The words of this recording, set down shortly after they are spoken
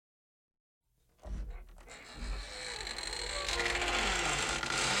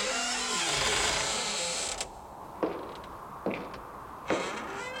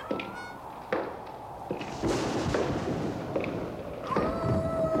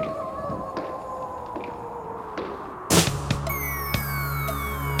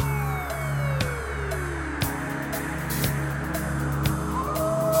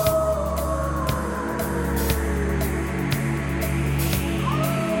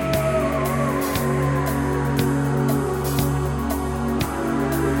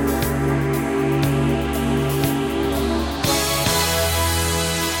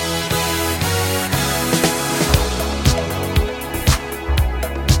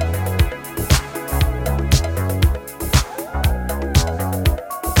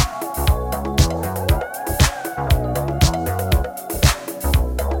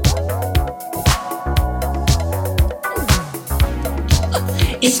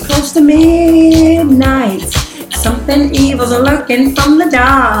It's close to midnight. Something evil's lurking from the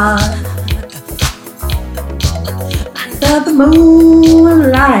dark. Under the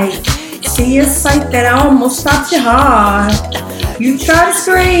moonlight, see a sight that almost stops your heart. You try to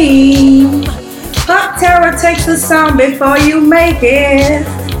scream, but terror takes the sound before you make it.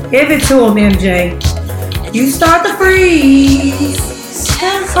 Give it to him, MJ. You start to freeze,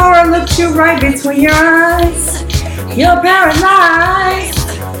 and horror looks you right between your eyes. You're paralyzed.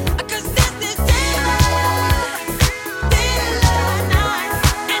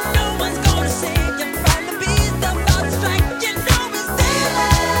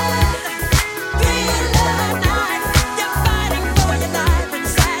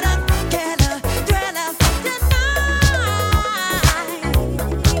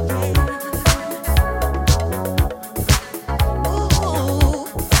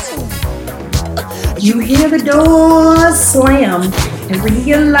 You hear the door slam and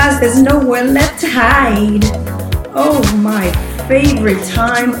realize there's nowhere left to hide. Oh, my favorite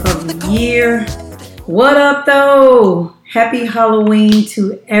time of year. What up, though? Happy Halloween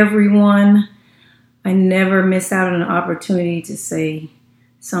to everyone. I never miss out on an opportunity to say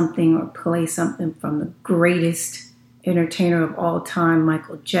something or play something from the greatest entertainer of all time,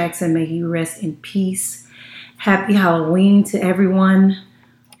 Michael Jackson. May he rest in peace. Happy Halloween to everyone.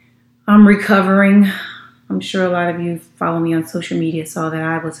 I'm recovering. I'm sure a lot of you follow me on social media saw that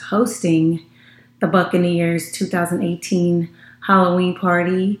I was hosting the Buccaneers 2018 Halloween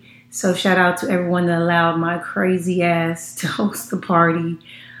party. So shout out to everyone that allowed my crazy ass to host the party.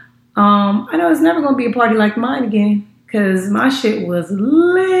 I know it's never going to be a party like mine again because my shit was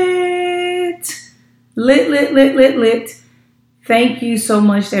lit. Lit. Thank you so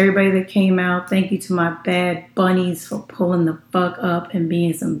much to everybody that came out. Thank you to my bad bunnies for pulling the fuck up and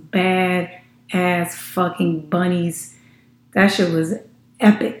being some bad ass fucking bunnies. That shit was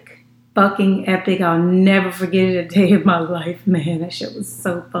epic. Fucking epic. I'll never forget it a day of my life, man. That shit was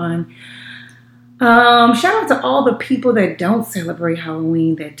so fun. Shout out to all the people that don't celebrate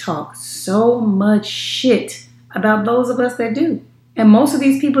Halloween that talk so much shit about those of us that do. And most of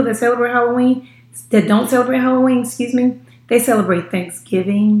these people that celebrate Halloween, that don't celebrate Halloween, they celebrate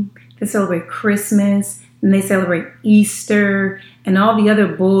Thanksgiving, they celebrate Christmas, and they celebrate Easter, and all the other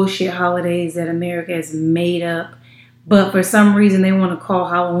bullshit holidays that America has made up. But for some reason, they want to call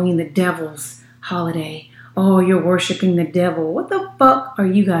Halloween the devil's holiday. Oh, you're worshiping the devil. What the fuck are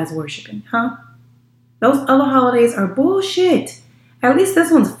you guys worshiping, huh? Those other holidays are bullshit. At least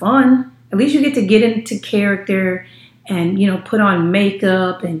this one's fun. At least you get into character and, put on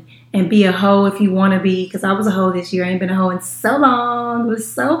makeup and be a hoe if you want to be. Because I was a hoe this year. I ain't been a hoe in so long. It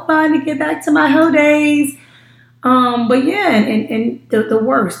was so fun to get back to my hoe days. But yeah, and the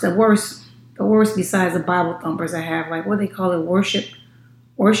worst besides the Bible thumpers I have, like what they call it,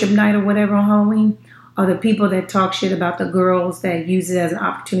 worship night or whatever on Halloween, are the people that talk shit about the girls that use it as an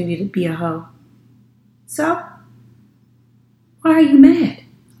opportunity to be a hoe. So, why are you mad?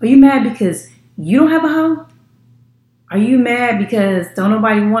 Are you mad because you don't have a hoe? Are you mad because don't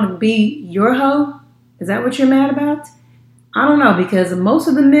nobody want to be your hoe? Is that what you're mad about? I don't know, because most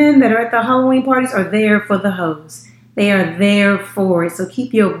of the men that are at the Halloween parties are there for the hoes. They are there for it. So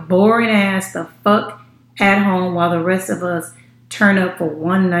keep your boring ass the fuck at home while the rest of us turn up for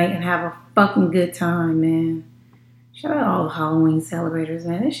one night and have a fucking good time, man. Shout out to all the Halloween celebrators,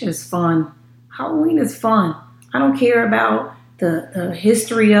 man. This shit is fun. Halloween is fun. I don't care about the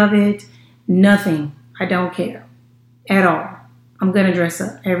history of it. Nothing. I don't care at all. I'm going to dress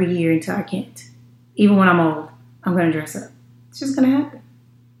up every year until I can't. Even when I'm old, I'm going to dress up. It's just going to happen.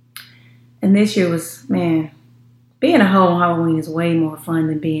 And this year was, man, being a hoe on Halloween is way more fun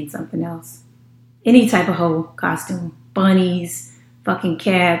than being something else. Any type of hoe costume. Bunnies, fucking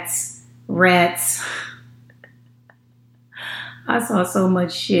cats, rats. I saw so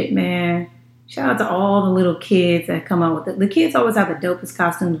much shit, man. Shout out to all the little kids that come out with it. The kids always have the dopest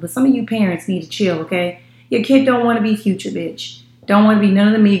costumes, but some of you parents need to chill, okay? Your kid don't want to be Future, bitch. Don't want to be none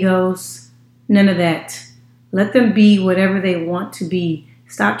of the Migos. None of that. Let them be whatever they want to be.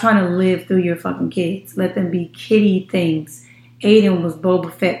 Stop trying to live through your fucking kids. Let them be kiddie things. Aiden was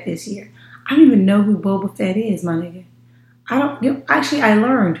Boba Fett this year. I don't even know who Boba Fett is, my nigga. I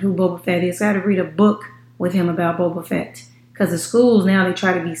learned who Boba Fett is. I had to read a book with him about Boba Fett. Because the schools now, they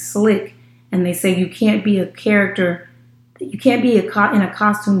try to be slick. And they say you can't be a character. You can't be in a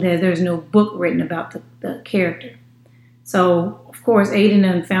costume that there's no book written about the character. So, of course,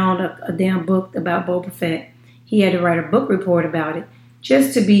 Aiden found a damn book about Boba Fett. He had to write a book report about it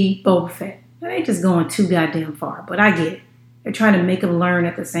just to be Boba Fett. Now, they just going too goddamn far, but I get it. They're trying to make him learn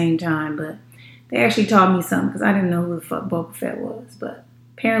at the same time, but they actually taught me something because I didn't know who the fuck Boba Fett was. But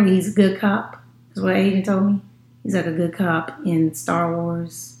Apparently he's a good cop, is what Aiden told me. He's like a good cop in Star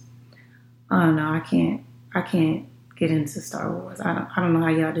Wars. I don't know. I can't get into Star Wars. I don't know how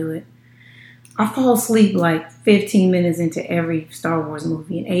y'all do it. I fall asleep like 15 minutes into every Star Wars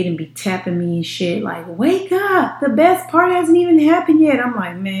movie, and Aiden be tapping me and shit like, wake up, the best part hasn't even happened yet. I'm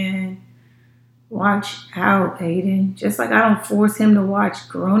like, man, watch out, Aiden. Just like I don't force him to watch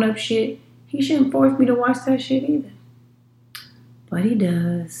grown-up shit, he shouldn't force me to watch that shit either. But he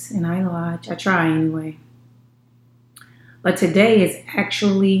does, and I watch. I try anyway. But today is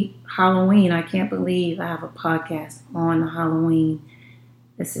actually Halloween. I can't believe I have a podcast on Halloween.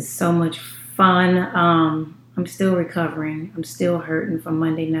 This is so much fun. I'm still recovering. I'm still hurting from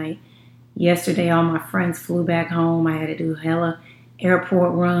Monday night. Yesterday, all my friends flew back home. I had to do hella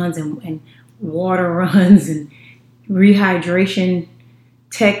airport runs and water runs and rehydration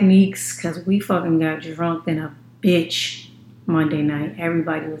techniques because we fucking got drunk than a bitch Monday night.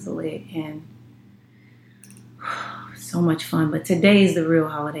 Everybody was lit and so much fun. But today is the real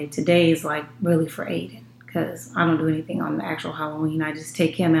holiday. Today is like really for Aiden because I don't do anything on the actual Halloween. I just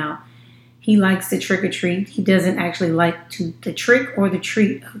take him out. He likes to trick or treat. He doesn't actually like the trick or the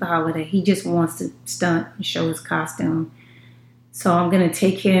treat of the holiday. He just wants to stunt and show his costume. So I'm going to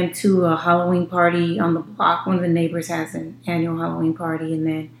take him to a Halloween party on the block. One of the neighbors has an annual Halloween party. And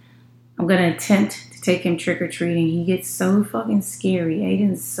then I'm going to attempt to take him trick or treating. He gets so fucking scary.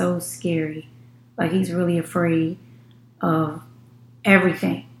 Aiden's so scary. Like he's really afraid of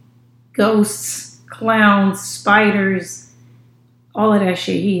everything. Ghosts, clowns, spiders, all of that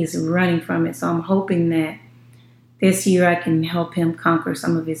shit. He is running from it. So I'm hoping that this year I can help him conquer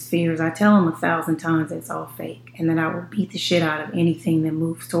some of his fears. I tell him 1,000 times it's all fake and that I will beat the shit out of anything that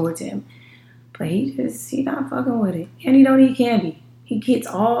moves towards him. But he not fucking with it. And he don't eat candy. He gets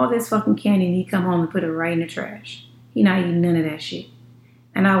all this fucking candy and he come home and put it right in the trash. He not eating none of that shit.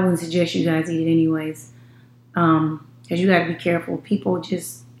 And I wouldn't suggest you guys eat it anyways. Because you got to be careful. People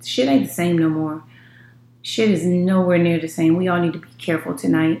just, shit ain't the same no more. Shit is nowhere near the same. We all need to be careful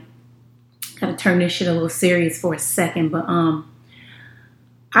tonight. Got to turn this shit a little serious for a second. But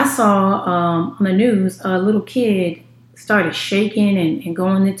I saw on the news a little kid started shaking and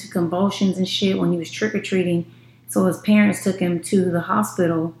going into convulsions and shit when he was trick-or-treating. So his parents took him to the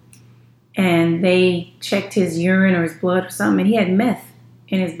hospital and they checked his urine or his blood or something. And he had meth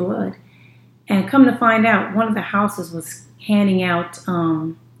in his blood. And come to find out, one of the houses was handing out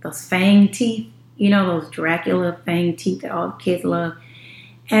those fang teeth. You know, those Dracula fang teeth that all the kids love.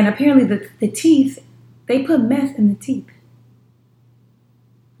 And apparently the teeth, they put meth in the teeth.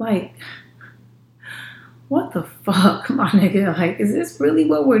 Like, what the fuck, my nigga? Like, is this really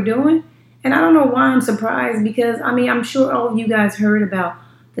what we're doing? And I don't know why I'm surprised because, I mean, I'm sure all of you guys heard about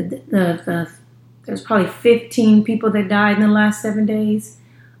there's probably 15 people that died in the last 7 days.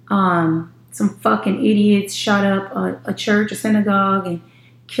 Some fucking idiots shot up a church, a synagogue, and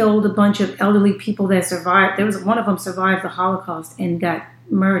killed a bunch of elderly people that survived. There was one of them survived the Holocaust and got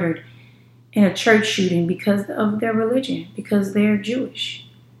murdered in a church shooting because of their religion, because they're Jewish.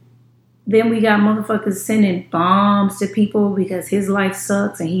 Then we got motherfuckers sending bombs to people because his life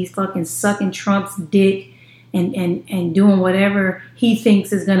sucks and he's fucking sucking Trump's dick and doing whatever he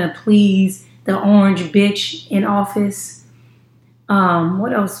thinks is gonna please the orange bitch in office.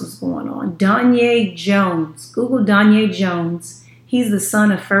 What else was going on? Donye Jones. Google Donye Jones. He's the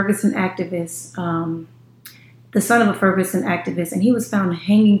son of a Ferguson activist, and he was found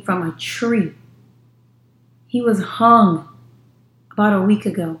hanging from a tree. He was hung about a week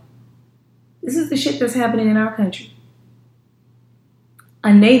ago. This is the shit that's happening in our country.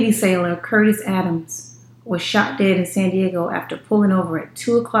 A Navy sailor, Curtis Adams, was shot dead in San Diego after pulling over at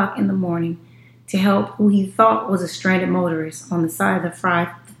 2 o'clock in the morning to help who he thought was a stranded motorist on the side of the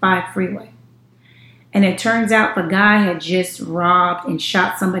 5 freeway. And it turns out the guy had just robbed and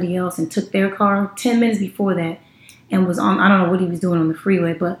shot somebody else and took their car 10 minutes before that and was on, I don't know what he was doing on the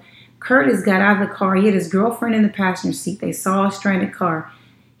freeway, but Curtis got out of the car. He had his girlfriend in the passenger seat. They saw a stranded car.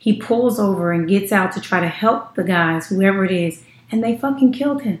 He pulls over and gets out to try to help the guys, whoever it is, and they fucking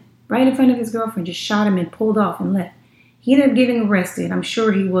killed him right in front of his girlfriend, just shot him and pulled off and left. He ended up getting arrested. I'm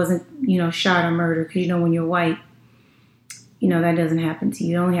sure he wasn't, shot or murdered because, when you're white, that doesn't happen to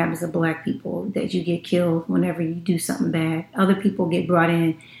you. It only happens to black people that you get killed whenever you do something bad. Other people get brought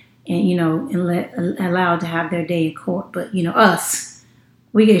in and, allowed to have their day in court. But, us,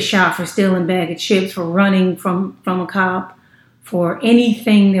 we get shot for stealing a bag of chips, for running from a cop, for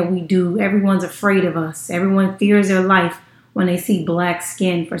anything that we do. Everyone's afraid of us. Everyone fears their life when they see black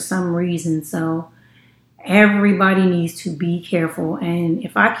skin for some reason. So everybody needs to be careful. And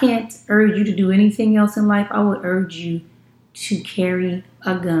if I can't urge you to do anything else in life, I would urge you to carry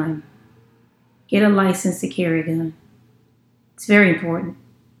a gun. Get a license to carry a gun. It's very important,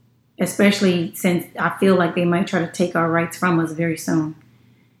 especially since I feel like they might try to take our rights from us very soon.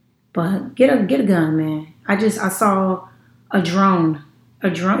 But get a gun, man. I saw a drone.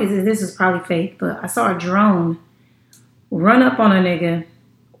 This is probably fake, but I saw a drone run up on a nigga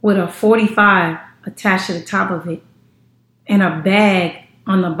with a 45 attached to the top of it and a bag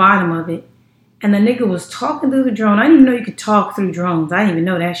on the bottom of it. And the nigga was talking through the drone. I didn't even know you could talk through drones. I didn't even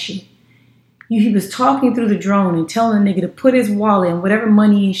know that shit. He was talking through the drone and telling the nigga to put his wallet and whatever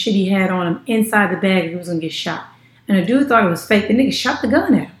money and shit he had on him inside the bag, he was going to get shot. And the dude thought it was fake. The nigga shot the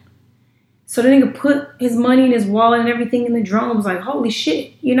gun at him. So the nigga put his money in his wallet and everything in the drone. Was like, holy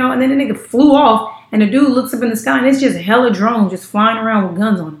shit, you know. And then the nigga flew off, and the dude looks up in the sky, and it's just hella drones just flying around with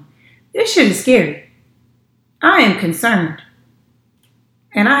guns on them. This shit is scary. I am concerned.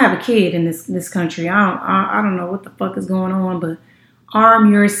 And I have a kid in this country. I don't know what the fuck is going on, but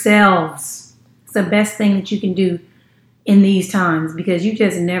arm yourselves. It's the best thing that you can do in these times, because you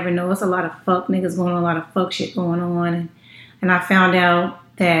just never know. There's a lot of fuck niggas going on, a lot of fuck shit going on. And I found out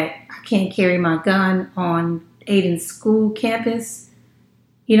that I can't carry my gun on Aiden's school campus.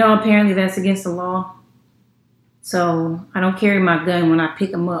 You know, apparently that's against the law. So I don't carry my gun when I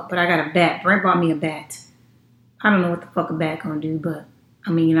pick him up, but I got a bat. Brent bought me a bat. I don't know what the fuck a bat gonna do, but I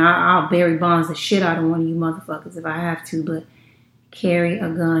mean, I'll Barry Bonds the shit out of one of you motherfuckers if I have to, but carry a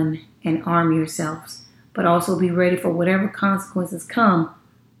gun and arm yourselves. But also be ready for whatever consequences come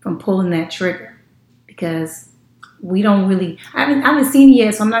from pulling that trigger. Because we don't really, I haven't seen it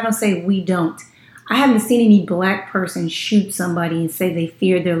yet, so I'm not going to say we don't. I haven't seen any black person shoot somebody and say they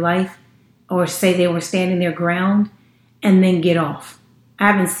feared their life or say they were standing their ground and then get off. I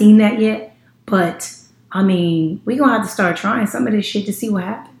haven't seen that yet, but I mean, we're going to have to start trying some of this shit to see what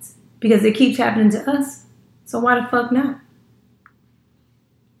happens. Because it keeps happening to us. So why the fuck not?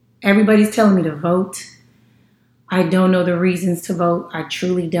 Everybody's telling me to vote. I don't know the reasons to vote. I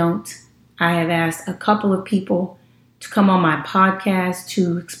truly don't. I have asked a couple of people to come on my podcast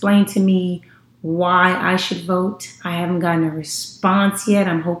to explain to me why I should vote. I haven't gotten a response yet.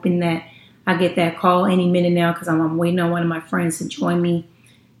 I'm hoping that I get that call any minute now, because I'm waiting on one of my friends to join me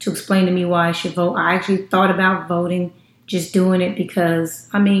to explain to me why I should vote. I actually thought about voting, just doing it because,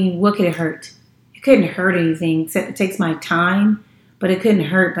 I mean, what could it hurt? It couldn't hurt anything, except it takes my time, but it couldn't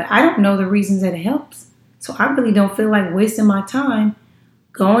hurt. But I don't know the reasons that it helps. So I really don't feel like wasting my time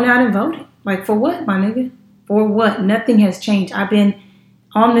going out and voting. Like, for what, my nigga? For what? Nothing has changed. I've been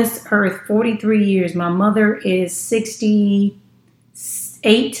on this earth 43 years. My mother is 68,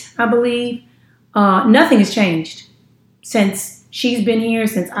 I believe. Nothing has changed since she's been here,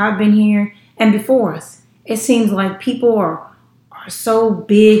 since I've been here, and before us. It seems like people are so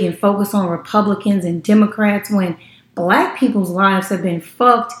big and focused on Republicans and Democrats when black people's lives have been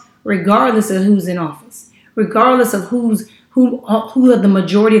fucked regardless of who's in office, regardless of who the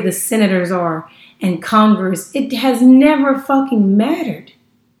majority of the senators are and Congress. It has never fucking mattered.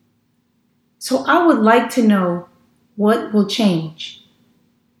 So I would like to know what will change.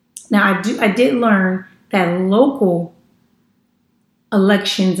 Now, I did learn that local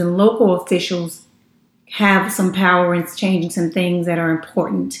elections and local officials have some power in changing some things that are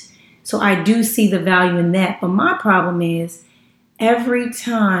important. So I do see the value in that. But my problem is every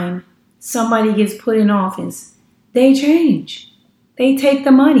time somebody gets put in office, they change. They take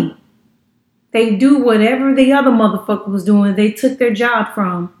the money. They do whatever the other motherfucker was doing they took their job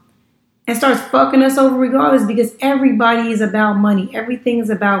from and starts fucking us over regardless, because everybody is about money. Everything is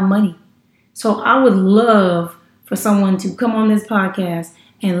about money. So I would love for someone to come on this podcast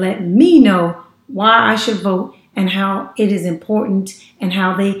and let me know why I should vote and how it is important, and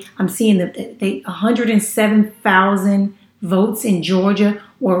how I'm seeing that 107,000 votes in Georgia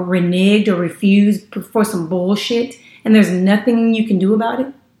were reneged or refused for some bullshit, and there's nothing you can do about it.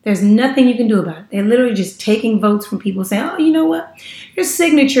 There's nothing you can do about it. They're literally just taking votes from people saying, oh, you know what? Your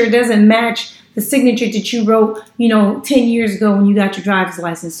signature doesn't match the signature that you wrote, 10 years ago when you got your driver's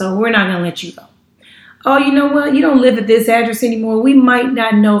license, so we're not going to let you go. Oh, you know what? You don't live at this address anymore. We might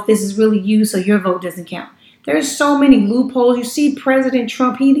not know if this is really you, so your vote doesn't count. There's so many loopholes. You see President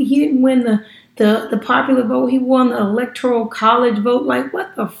Trump, he didn't win the popular vote. He won the electoral college vote. Like,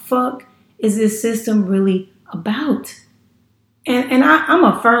 what the fuck is this system really about? And I'm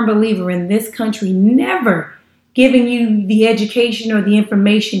a firm believer in this country never giving you the education or the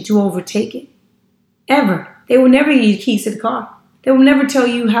information to overtake it. Ever. They will never give you keys to the car. They will never tell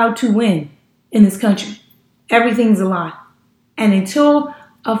you how to win in this country. Everything's a lie. And until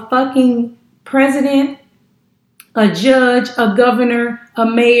a fucking president, a judge, a governor, a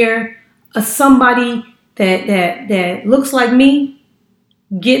mayor, somebody that looks like me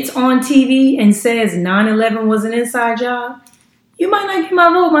gets on TV and says 9/11 was an inside job, you might not get my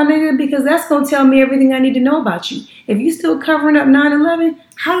vote, my nigga, because that's going to tell me everything I need to know about you. If you still covering up 9/11,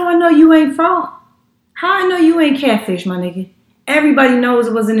 how do I know you ain't fraud? How I know you ain't catfish, my nigga? Everybody knows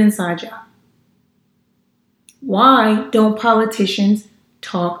it was an inside job. Why don't politicians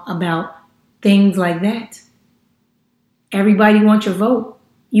talk about things like that? Everybody wants your vote.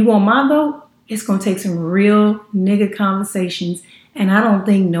 You want my vote? It's going to take some real nigga conversations, and I don't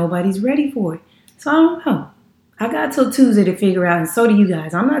think nobody's ready for it. So I don't know. I got till Tuesday to figure out, and so do you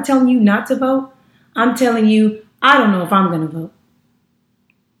guys. I'm not telling you not to vote. I'm telling you, I don't know if I'm going to vote.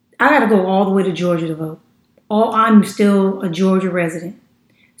 I got to go all the way to Georgia to vote. I'm still a Georgia resident.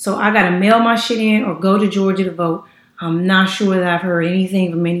 So I got to mail my shit in or go to Georgia to vote. I'm not sure that I've heard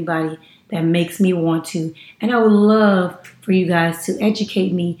anything from anybody that makes me want to. And I would love for you guys to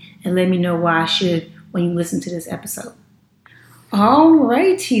educate me and let me know why I should when you listen to this episode.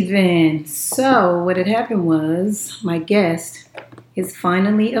 Alrighty then. So what had happened was my guest is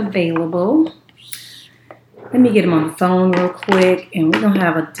finally available. Let me get him on the phone real quick, and we're going to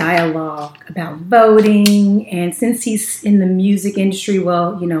have a dialogue about voting. And since he's in the music industry,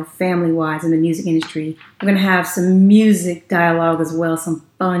 well, family-wise in the music industry, we're going to have some music dialogue as well, some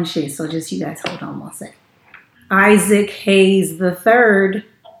fun shit. So just you guys hold on one second. Isaac Hayes III.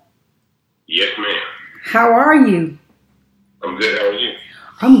 Yes, ma'am. How are you? I'm good. How are you?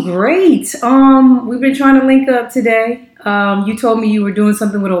 I'm great. We've been trying to link up today. You told me you were doing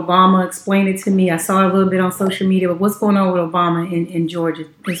something with Obama. Explain it to me. I saw it a little bit on social media, but what's going on with Obama in Georgia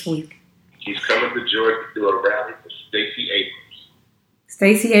this week? He's coming to Georgia to do a rally for Stacey Abrams.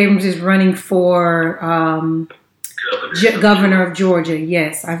 Stacey Abrams is running for governor of Georgia.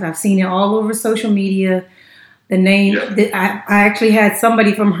 Yes, I've seen it all over social media. The name, I actually had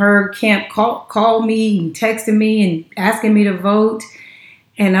somebody from her camp call me and texted me and asking me to vote.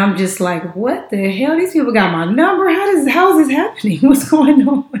 And I'm just like, what the hell? These people got my number? How is this happening? What's going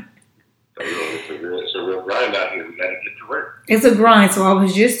on? It's a real grind out here. We got to get to work. It's a grind. So I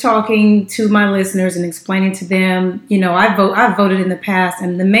was just talking to my listeners and explaining to them, I've voted in the past.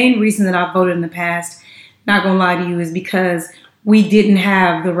 And the main reason that I voted in the past, not going to lie to you, is because we didn't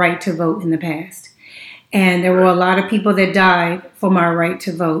have the right to vote in the past. And there were a lot of people that died for my right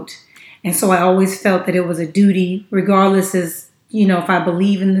to vote. And so I always felt that it was a duty, regardless as if I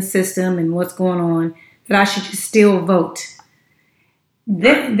believe in the system and what's going on, that I should just still vote.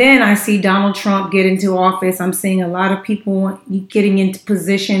 Then I see Donald Trump get into office. I'm seeing a lot of people getting into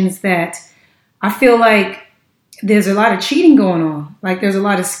positions that I feel like there's a lot of cheating going on. Like there's a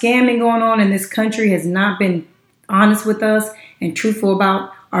lot of scamming going on, and this country has not been honest with us and truthful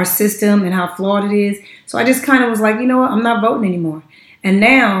about our system and how flawed it is. So I just kind of was like, you know what? I'm not voting anymore. And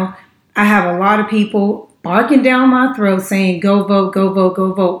now I have a lot of people barking down my throat saying, go vote, go vote,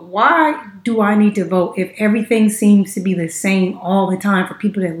 go vote. Why do I need to vote if everything seems to be the same all the time for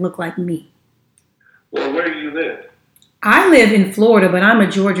people that look like me? Well, where do you live? I live in Florida, but I'm a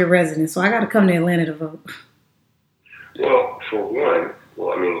Georgia resident, so I got to come to Atlanta to vote. Well, for one,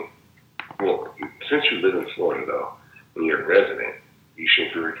 since you live in Florida, though, when you're a resident, you should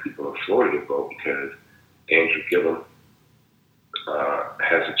encourage people in Florida to vote because Andrew Gillum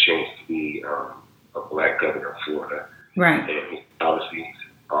has a chance to be a black governor of Florida. Right. And his policies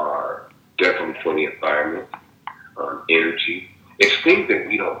are definitely for the environment, energy. It's things that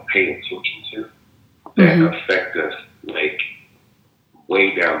we don't pay attention to that affect us like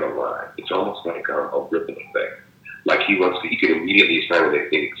way down the line. It's almost like a ripple effect. Like he could immediately sign an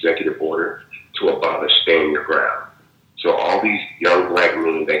executive order to abolish stand your ground. So all these young black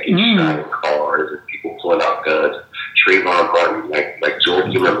men that get shot in cars and people pulling out guns, Trayvon Martin, like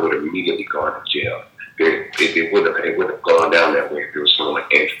George Zimmerman would have immediately gone to jail. It would have gone down that way if there was someone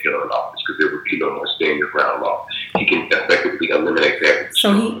like Andrew Gillum in office because there would be no more stand your ground law. He can effectively eliminate that.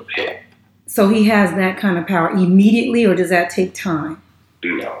 So he has that kind of power immediately, or does that take time?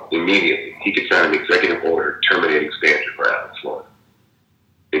 No, immediately. He could sign an executive order terminating stand your ground in Florida.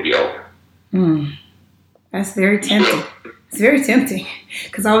 It'd be over. That's very tempting. It's very tempting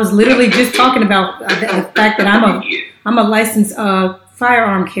because I was literally just talking about the fact that I'm a licensed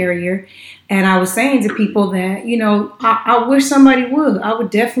firearm carrier, and I was saying to people that I wish somebody would. I would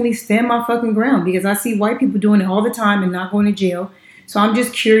definitely stand my fucking ground because I see white people doing it all the time and not going to jail. So I'm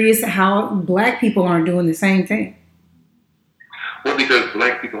just curious how black people aren't doing the same thing. Well, because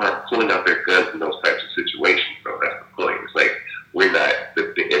black people aren't pulling out their guns in those types of situations, so that's the point. It's like we're not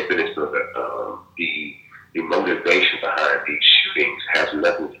the impetus of the motivation behind these shootings has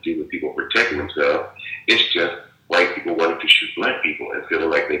nothing to do with people protecting themselves. It's just white people wanting to shoot black people and feeling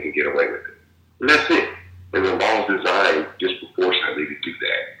like they can get away with it. And that's it. And the law is designed disproportionately to do that.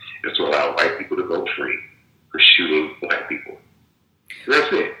 allow white people to go free for shooting black people.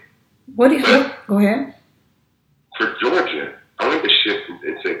 That's it. Go ahead. For Georgia, I want to shift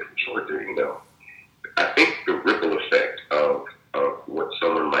and say for Georgia, I think the ripple effect of what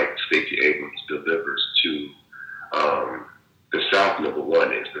someone like Stacey Abrams delivers to the South, number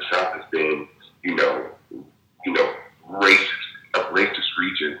one, is the South has been, a racist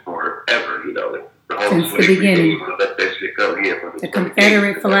region forever, the whole since the beginning. Let that shit come here from the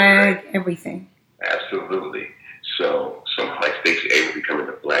Confederate flag, everything. Absolutely. So someone like Stacey Abrams becoming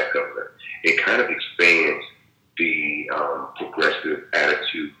the black governor, it kind of expands the progressive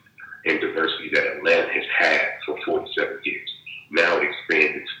attitude and diversity that Atlanta has had for 47 years. Now it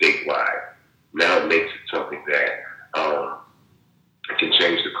expands it statewide. Now it makes it something that can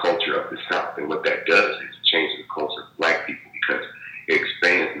change the culture of the South. And what that does is change the culture of black people, because it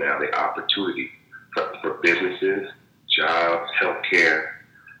expands now the opportunity for businesses, jobs, healthcare,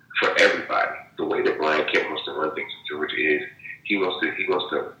 for everybody. The way that Brian Kemp wants to run things in Georgia is he wants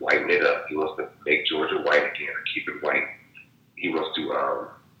to whiten it up. He wants to make Georgia white again, or keep it white. He wants to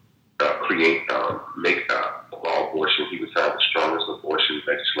make law abortion. He would sign the strongest abortion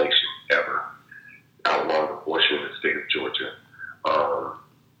legislation ever, outlawing abortion in the state of Georgia.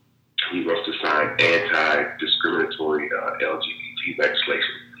 He wants to sign anti-discriminatory LGBT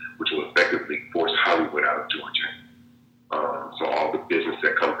legislation, which will effectively force Hollywood out of Georgia. So all the business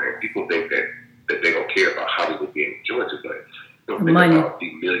that comes there, people think that they don't care about Hollywood being in Georgia, but don't think about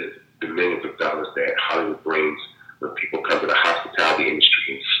the millions of dollars that Hollywood brings when people come to the hospitality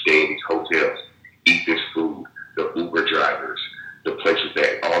industry and stay in these hotels, eat this food, the Uber drivers, the places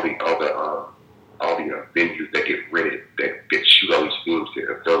that all the venues that get rented, that shoot all these films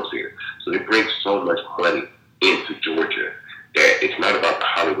here. So it brings so much money into Georgia that it's not about the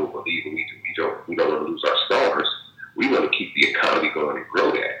Hollywood we're leaving. We don't want to lose our stars. We want to keep the economy going and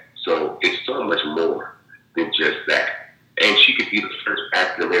grow that. So it's so much more than just that. And she could be the first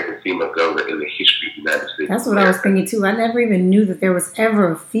African American female governor in the history of the United States. That's what I was thinking too. I never even knew that there was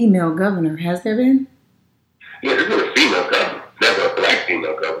ever a female governor. Has there been? Yeah, there's been a female governor, never a black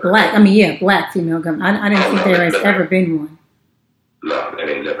female governor. Black female governor. I didn't think there has ever been one. No, that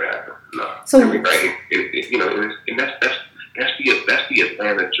ain't never happened. No. So, and that's the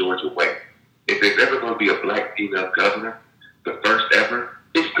Atlanta, Georgia way. If there's ever going to be a black female governor, the first ever,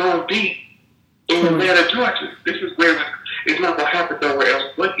 it's going to be in Atlanta, Georgia. This is where it's not going to happen nowhere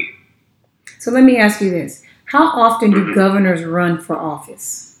else but here. So let me ask you this. How often do governors run for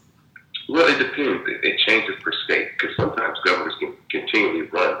office? Well, it depends. It changes per state, because sometimes governors can continually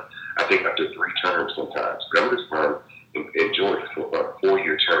run, I think, up to 3 terms sometimes. Governors run in Georgia for about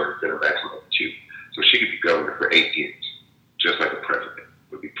 4-year terms and a maximum of 2. So she could be governor for 8 years, just like a president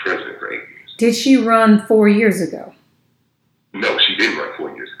would be president for 8 years. Did she run 4 years ago? No, she didn't run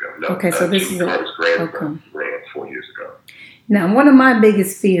 4 years ago. No. Okay, so this Jimmy is Carter's grandson ran 4 years ago. Now, one of my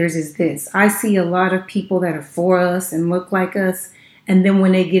biggest fears is this. I see a lot of people that are for us and look like us, and then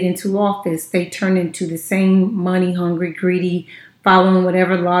when they get into office, they turn into the same money-hungry, greedy, following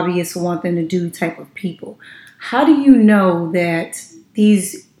whatever lobbyists want them to do type of people. How do you know that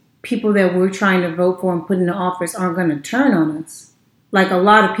these people that we're trying to vote for and put in the office aren't going to turn on us, like a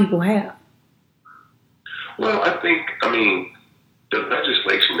lot of people have? Well, the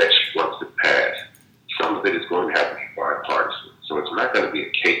legislation that she wants to pass, some of it is going to have to be bipartisan. So it's not going to be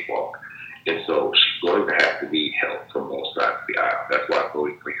a cakewalk. And so she's going to have to need help from both sides of the aisle. That's why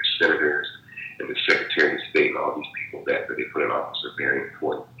voting for your senators and the Secretary of State and all these people that they put in office are very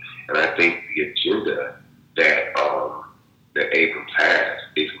important. And I think the agenda that Abrams has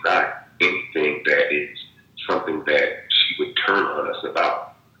is not anything that is something that she would turn on us about.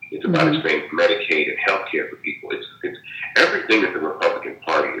 It's about expanding Medicaid and health care for people. It's everything that the Republican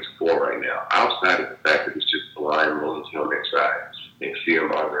Party is for right now, outside of the fact that it's just blind loyalty on their side and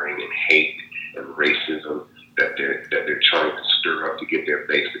fear-mongering and hate and racism that they're trying to stir up to get their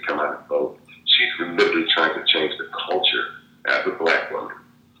base to come out and vote. She's literally trying to change the culture as a black woman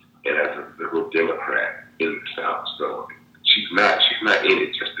and as a liberal Democrat in the South. So she's not in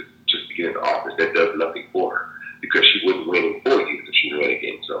it just to get into office. That does nothing for her, because she wouldn't win in 4 years if she ran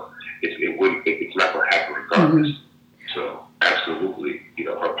again. So it's not going to happen regardless. So absolutely,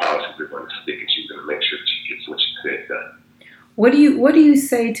 her policies are going to stick, and she's going to make sure that she gets what she said done. What do you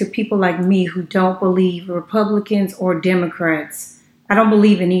say to people like me who don't believe Republicans or Democrats? I don't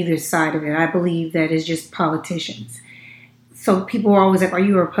believe in either side of it. I believe that it's just politicians. So people are always like, are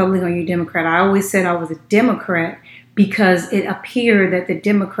you a Republican or are you a Democrat? I always said I was a Democrat because it appeared that the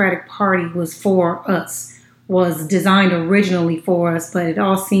Democratic Party was for us, was designed originally for us. But it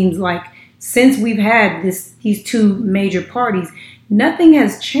all seems like since we've had these 2 major parties, nothing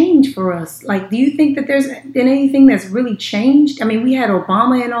has changed for us. Like, do you think that there's been anything that's really changed? I mean, we had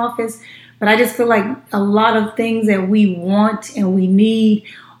Obama in office, but I just feel like a lot of things that we want and we need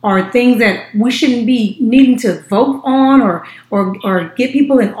are things that we shouldn't be needing to vote on or get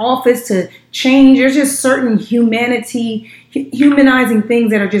people in office to change. There's just certain humanizing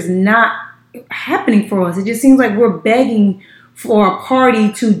things that are just not happening for us. It just seems like we're begging for a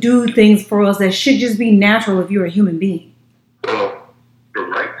party to do things for us that should just be natural if you're a human being. Well, the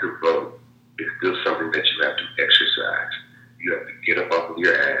right to vote is still something that you have to exercise. You have to get up off of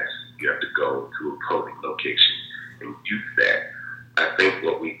your ass. You have to go to a polling location and do that. I think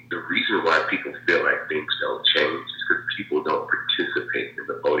the reason why people feel like things don't change is because people don't participate in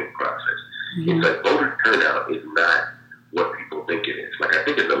the voting process. Mm-hmm. It's like voter turnout is not what people think it is. Like, I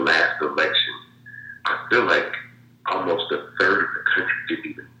think in the last election, I feel like almost a third of the country didn't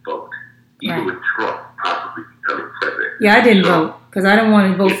even vote, even with Trump possibly becoming president. Yeah, I didn't vote because I didn't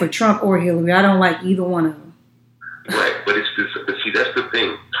want to vote for Trump or Hillary. I don't like either one of them. Right, but see, that's the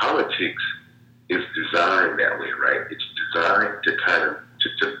thing. Politics is designed that way, right? It's designed to kind of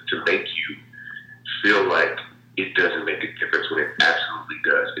to make you feel like it doesn't make a difference when it absolutely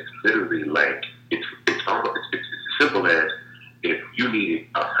does. It's literally like it's as simple as if you needed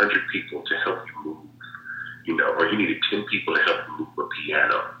 100 people to help you move, or you needed 10 people to help you move a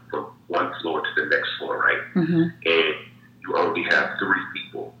piano from one floor to the next floor, right? Mm-hmm. And you only have 3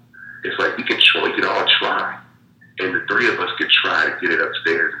 people. It's like we can all try, and the 3 of us could try to get it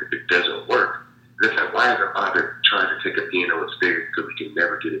upstairs. And if it doesn't work, it's like, why is our father trying to take a piano upstairs because we can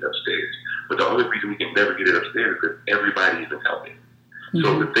never get it upstairs? But the only reason we can never get it upstairs is because everybody isn't helping. Mm-hmm.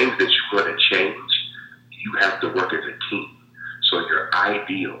 So the things that you want to change, you have to work as a team. So your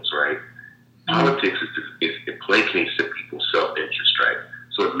ideals, right? Mm-hmm. Politics it placates to people's self-interest, right?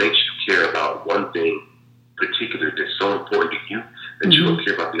 So it makes you care about one thing particular that's so important to you that you don't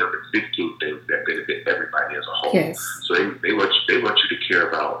care about the other 15 things that benefit everybody as a whole. Yes. So they want you to care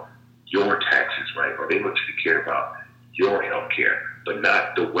about your taxes, right? Or they want you to care about your health care, but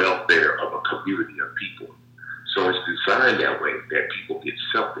not the welfare of a community of people. So it's designed that way that people get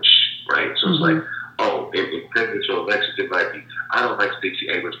selfish, right? So it's like, in presidential elections, it might be, I don't like Stacey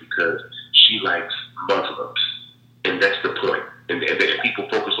Abrams because she likes Muslims. And that's the point. And people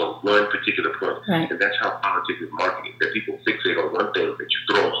focus on one particular point. Right. And that's how politics is marketed. That people fixate on one thing, that you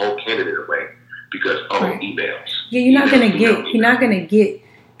throw a whole candidate away because, emails. Yeah, you're not going to get,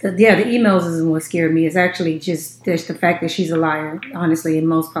 the emails isn't what scared me. It's actually just the fact that she's a liar, honestly, and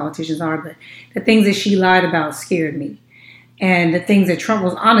most politicians are. But the things that she lied about scared me. And the things that Trump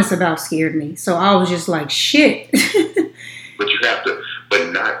was honest about scared me. So I was just like, shit. But you have to,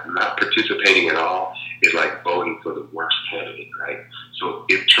 but not participating at all is like voting for the worst candidate, right? So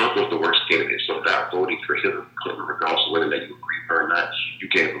if Trump was the worst candidate, so not voting for Hillary Clinton, regardless of whether you agree with her or not, you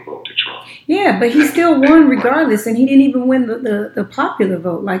gave a vote to Trump. Yeah, but he still won regardless, and he didn't even win the popular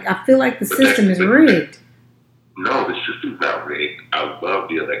vote. Like, I feel like the system is rigged. No, the system's not rigged. I love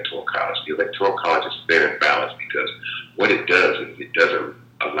the Electoral College. The Electoral College is fair and balanced because what it does is it doesn't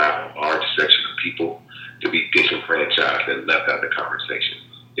allow a large section of people to be disenfranchised and left out of the conversation.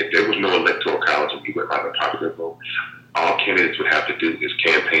 If there was no Electoral College and we went by the popular vote, all candidates would have to do is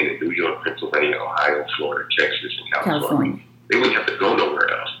campaign in New York, Pennsylvania, Ohio, Florida, Texas, and California. They wouldn't have to go nowhere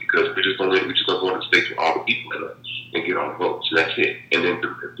else because we're just going to go to the states with all the people in it and get all the votes. And that's it. And then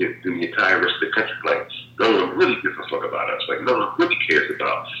the entire rest of the country, like, no one really gives a fuck about us. Like, no one really cares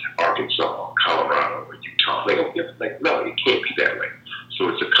about Arkansas, Colorado, or Utah. No, it can't be that way. So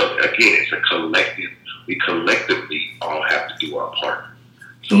it's a collective. We collectively all have to do our part.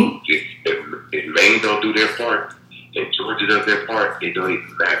 So if Maine don't do their part and Georgia does their part, it don't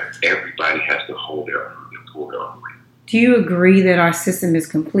even matter. Everybody has to hold their own and pull their own weight. Do you agree that our system is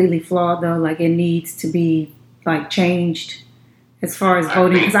completely flawed, though? Like, it needs to be, like, changed as far as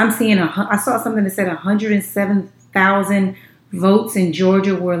voting? Because I'm seeing, I saw something that said 107,000 votes in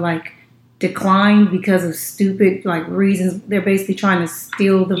Georgia were, like, declined because of stupid, like, reasons. They're basically trying to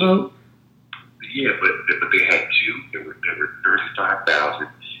steal the vote. Yeah, but they had two. There were 35,000,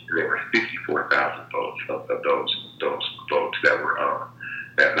 and there were 54,000 votes of those votes that were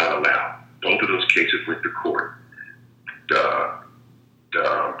not allowed. Both of those cases went to court. The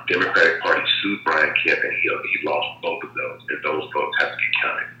Democratic Party sued Brian Kemp, and he lost both of those, and those votes have to get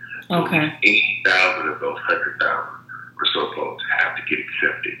counted. So 80,000 of those 100,000 or so votes have to get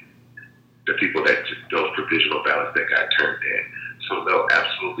accepted. The people those provisional ballots that got turned in. So no,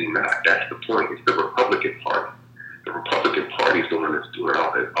 absolutely not. That's the point. It's the Republican Party. The Republican Party is the one that's doing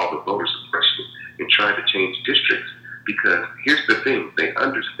all the voter suppression and trying to change districts. Because here's the thing: they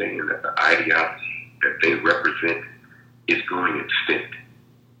understand that the ideology that they represent is going extinct.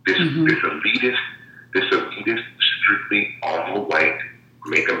 This elitist, strictly all white,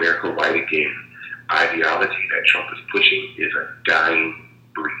 make America white again ideology that Trump is pushing is a dying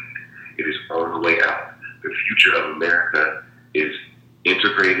breed. It is on the way out. The future of America is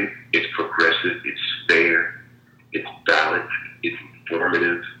integrated, it's progressive, it's fair, it's balanced, it's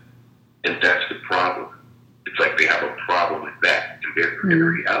informative, and that's the problem. It's like they have a problem with that. And the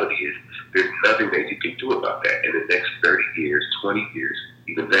reality is there's nothing that you can do about that. In the next 30 years, 20 years,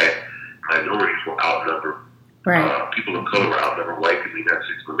 even that, minorities will outnumber, people of color will outnumber white people in the United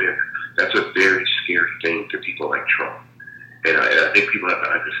States of America. That's a very scary thing to people like Trump. And I think people have to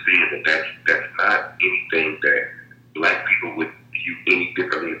understand that that's not anything that black people would view any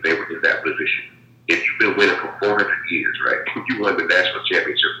differently if they were in that position. If you've been winning for 400 years, right? You won the national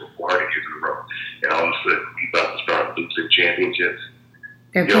championship for 400 years in a row, and all of a sudden you're about to start losing championships.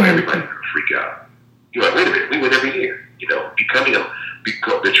 Everybody's going to freak out. You're like, wait a minute, we win every year.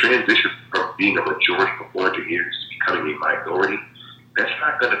 The transition from being a majority for 400 years to becoming a minority, that's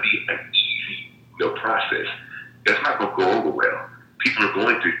not going to be an easy process. That's not going to go over well. People are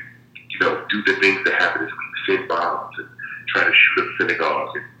going to, do the things that happen this week, send bombs and try to shoot up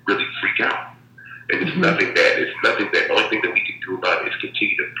synagogues and really freak out. And it's nothing that, the only thing that we can do about it is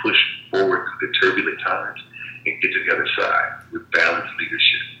continue to push forward through the turbulent times and get to the other side with balanced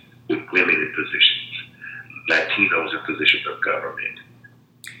leadership, with women in positions, Latinos in positions of government,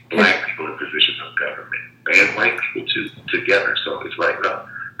 black people in positions of government, and white people too, together. So it's like, no,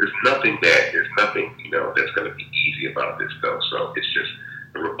 there's nothing that's going to be easy about this though. So it's just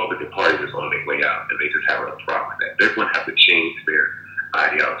the Republican Party is on their way out, and they just have a problem with that. They're going to have to change their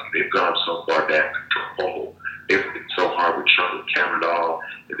ideology. They've gone so far down the hole. They've been so hard with Trump and Kavanaugh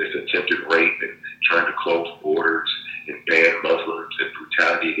and this attempted rape and trying to close borders and ban Muslims and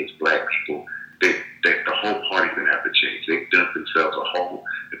brutality against black people. The whole party's going to have to change. They've done themselves a hole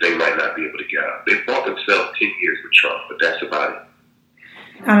that they might not be able to get out. They've bought themselves 10 years with Trump, but that's about it.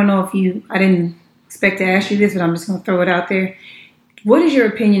 I don't know I didn't expect to ask you this, but I'm just going to throw it out there. What is your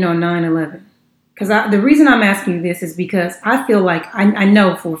opinion on 9/11? Because the reason I'm asking you this is because I feel like I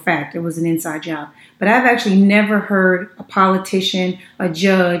know for a fact it was an inside job, but I've actually never heard a politician, a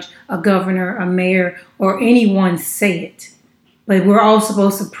judge, a governor, a mayor, or anyone say it. But we're all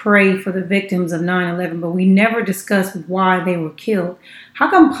supposed to pray for the victims of 9/11, but we never discuss why they were killed. How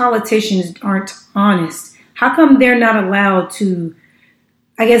come politicians aren't honest? How come they're not allowed to,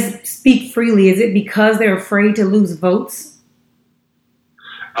 I guess, speak freely? Is it because they're afraid to lose votes?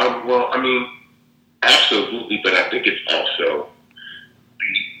 Well, I mean, absolutely, but I think it's also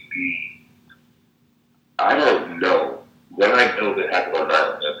I don't know. What I know that happened on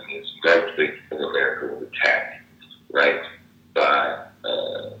 9/11 is the United States of America was attacked, right, by,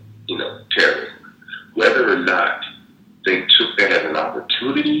 terrorism. Whether or not they took that as an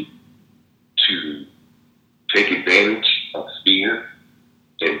opportunity to take advantage of fear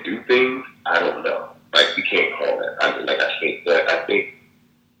and do things, I don't know. Like, we can't call that. I think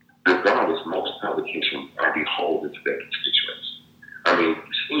regardless, most politicians are beholden to their constituents. I mean,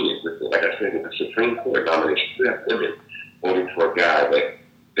 you've seen it like I said, with the Supreme Court nomination. You have women voting for a guy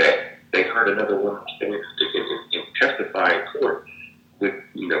that they heard another woman stand and testify in court with,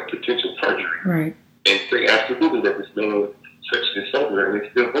 potential perjury. Right. And say absolutely that this man such this over, and they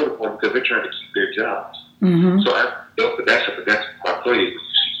still voted for him because they're trying to keep their jobs. Mm-hmm. So that's my point is, when you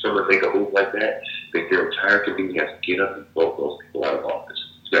see someone make a move like that, that their entire community has to get up and vote those people out of office.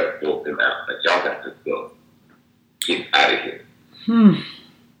 You got to vote them out. Like, y'all got to go. Get out of here.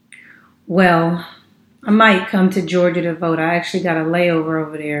 Well, I might come to Georgia to vote. I actually got a layover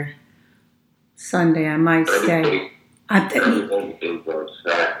over there Sunday. I might stay.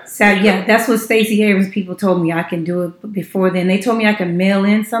 Yeah, that's what Stacey Abrams people told me I can do it before then. They told me I can mail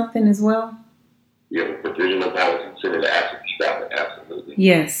in something as well. Yeah, provisional ballot considered an absentee ballot, absolutely.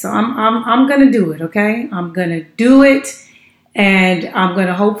 Yes, so I'm gonna do it. Okay, I'm gonna do it, and I'm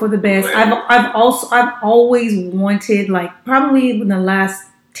gonna hope for the best. I've always wanted, like probably in the last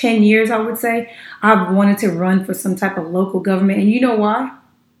 10 years, I would say, I've wanted to run for some type of local government, and you know why?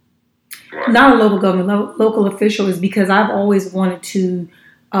 Not a local government, local official, is because I've always wanted to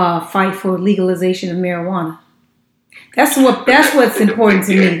fight for legalization of marijuana. That's what's important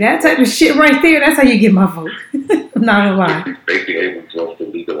to me. That type of shit right there, that's how you get my vote. I'm not gonna lie. Basically able to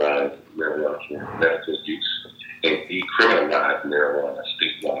legalize marijuana for medical use and decriminalize marijuana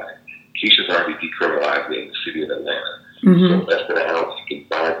statewide. Keisha's already decriminalized in the city of Atlanta. Mm-hmm. So less than an ounce, you can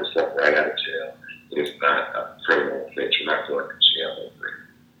buy yourself right out of jail. And it's not a criminal offense. You're not going to jail over it.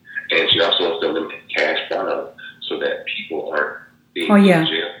 And she also wants to limit cash bond so that people aren't being in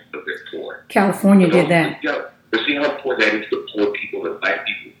jail because they're poor. California did that. But see how important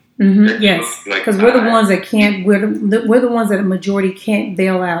Mm-hmm. Yes, because we're the ones that can't. We're the ones that a majority can't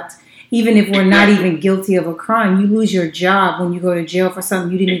bail out. Even if we're not even guilty of a crime, you lose your job when you go to jail for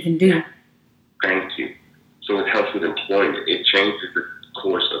something you didn't even do. Thank you. So it helps with employment. It changes the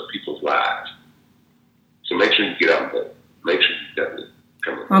course of people's lives. So make sure you get out and vote. Make sure you definitely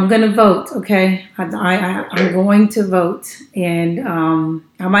come and vote. I'm going to vote, okay? I'm going to vote. And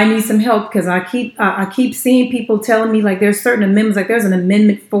I might need some help because I keep seeing people telling me, like, there's certain amendments. Like, there's an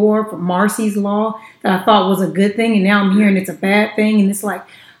Amendment 4 for Marcy's Law that I thought was a good thing. And now I'm hearing it's a bad thing. And it's like,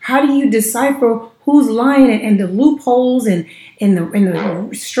 how do you decipher who's lying and the loopholes and the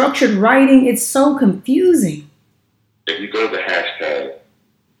structured writing? It's so confusing. If you go to the hashtag,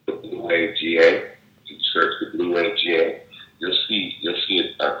 the Blue Wave GA, you search the Blue Wave GA, you'll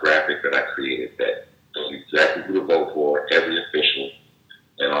see a graphic that I created that tells you exactly who to vote for, every official,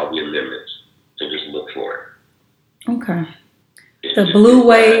 and all the amendments. So just look for it. Okay. The Blue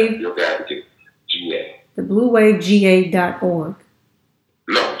Wave. Your advocate GA. The BlueWaveGA.org.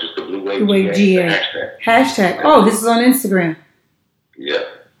 No, just the Blue Wave GA. Hashtag. Oh, this is on Instagram. Yeah.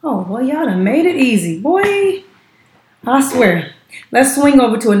 Oh, well, y'all done made it easy. Boy, I swear. Let's swing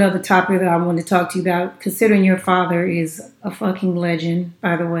over to another topic that I want to talk to you about. Considering your father is a fucking legend,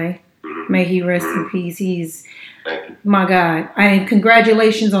 by the way. Mm-hmm. May he rest in peace. He's, my God. And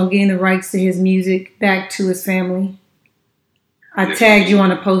congratulations on getting the rights to his music back to his family. I tagged you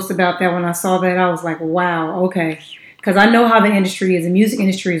on a post about that. When I saw that, I was like, wow, okay. Because I know how the industry is. The music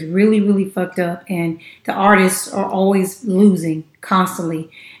industry is really, really fucked up. And the artists are always losing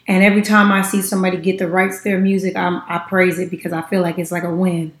constantly. And every time I see somebody get the rights to their music, I praise it because I feel like it's like a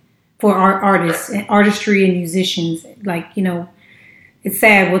win for our artists and artistry and musicians. Like, you know, it's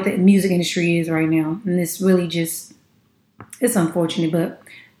sad what the music industry is right now. And it's really just, it's unfortunate. But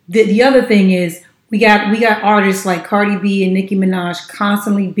the other thing is we got artists like Cardi B and Nicki Minaj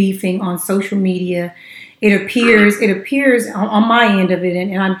constantly beefing on social media. It appears on my end of it,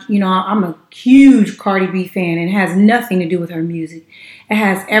 and I'm a huge Cardi B fan, and it has nothing to do with her music. It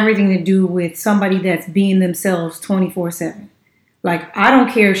has everything to do with somebody that's being themselves 24/7. Like, I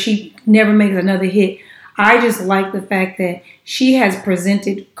don't care if she never makes another hit. I just like the fact that she has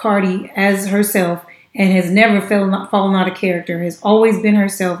presented Cardi as herself and has never fallen out of character, has always been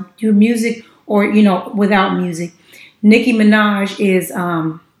herself, through music or, without music. Nicki Minaj is,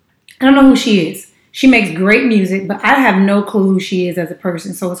 I don't know who she is. She makes great music, but I have no clue who she is as a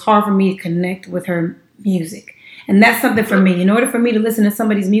person. So it's hard for me to connect with her music. And that's something for me. In order for me to listen to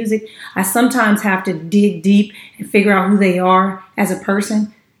somebody's music, I sometimes have to dig deep and figure out who they are as a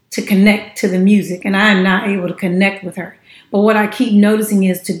person to connect to the music. And I am not able to connect with her. But what I keep noticing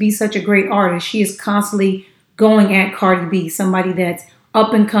is, to be such a great artist, she is constantly going at Cardi B, somebody that's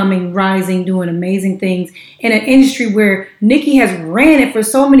up and coming, rising, doing amazing things in an industry where Nicki has ran it for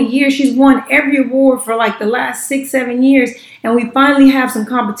so many years. She's won every award for like the last 6-7 years. And we finally have some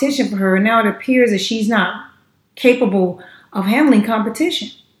competition for her. And now it appears that she's not capable of handling competition.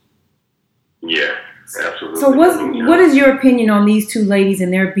 Yeah, absolutely. So what is your opinion on these two ladies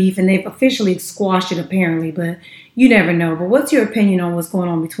and their beef? And they've officially squashed it apparently, but you never know. But what's your opinion on what's going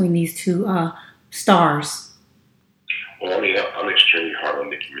on between these two stars? Well, I mean, I'm extremely hard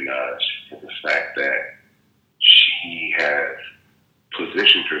on Nicki Minaj for the fact that she has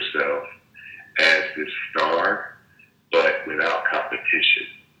positioned herself as this star, but without competition.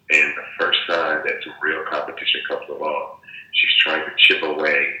 And the first sign that some real competition comes along, she's trying to chip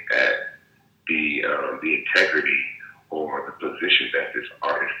away at the integrity or the position that this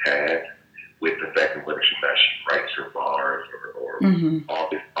artist has, with the fact of whether or not she writes her bars or all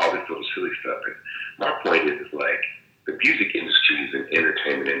this little silly stuff. And my point is like, the music industry is an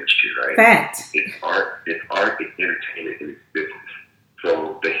entertainment industry, right? Fact. It's art, it's entertainment, and it's business.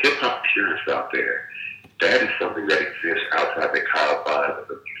 So the hip-hop purists out there, that is something that exists outside the confines of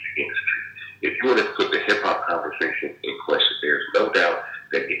the music industry. If you want to put the hip-hop conversation in question, there's no doubt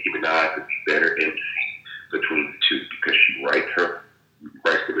that Nicki Minaj would be better MC between the two, because she writes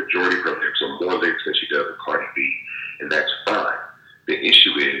the majority of her lyrics, or more lyrics than she does with Cardi B, and that's fine. The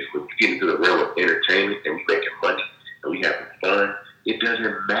issue is, when you get into the realm of entertainment and we making money, and we having fun, it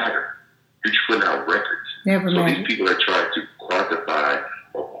doesn't matter. You're just putting out records. Never so matter. These people are trying to quantify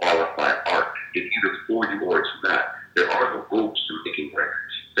or qualify art. It's either for you or it's not. There are no rules to making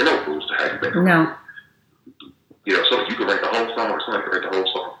records. There are no rules to how you make a record. So you can write the whole song, or somebody can write the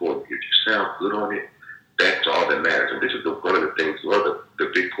whole song for you. If you sound good on it, that's all that matters. And this is one of the things, one of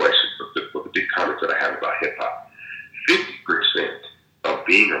the big questions, the big comments that I have about hip-hop. 50% of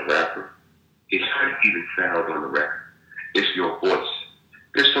being a rapper is how you even sound on the record. It's your voice.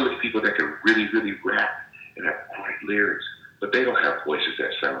 There's so many people that can really, really rap and have great lyrics, but they don't have voices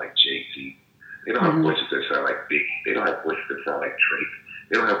that sound like They don't have voices that sound like Biggie. They don't have voices that sound like Drake.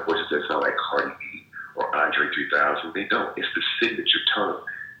 They don't have voices that sound like Cardi B or Andre 3000. They don't. It's the signature tone,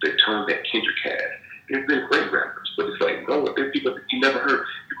 the tone that Kendrick has. There's been great rappers, but it's like, no, there are people that you never heard.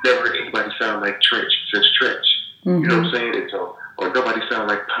 You've never heard anybody sound like Trench since Trench. You know what I'm saying? And so, or nobody sound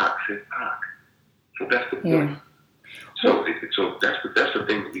like Pac since Pac. So that's the point. So that's the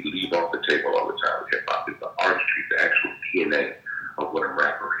thing that we leave off the table all the time with hip hop is the artistry, the actual DNA of what a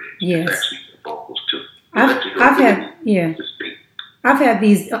rapper is. Yes. It's actually the vocals too. I've had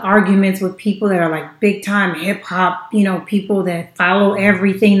these arguments with people that are like big time hip hop, people that follow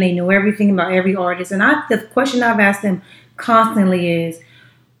everything. They know everything about every artist. And the question I've asked them constantly is,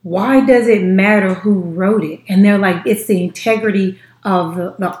 why does it matter who wrote it? And they're like, it's the integrity of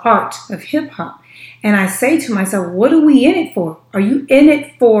the art of hip hop. And I say to myself, what are we in it for? Are you in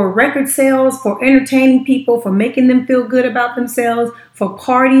it for record sales, for entertaining people, for making them feel good about themselves, for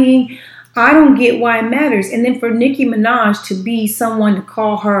partying? I don't get why it matters. And then for Nicki Minaj to be someone to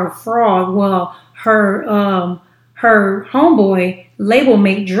call her a fraud, well, her homeboy, label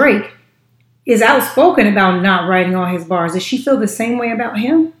mate Drake, is outspoken about not writing all his bars. Does she feel the same way about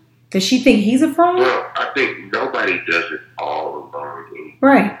him? Does she think he's a fraud? Well, I think nobody does it all alone.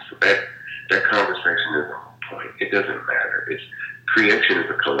 Right. So that conversation is on point. It doesn't matter. Creation is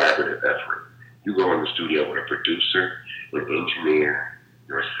a collaborative effort. You go in the studio with a producer, an engineer,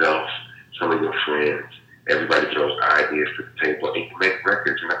 yourself, some of your friends. Everybody throws ideas to the table. And you make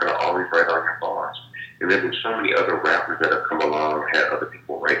records. You're not going to always write all your bars. And there's been so many other rappers that have come along, had other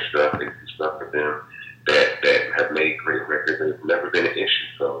people write stuff and do stuff for them that have made great records, and it's never been an issue.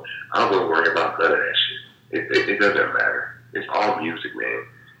 So I wouldn't worry about none of that shit. It doesn't matter. It's all music, man.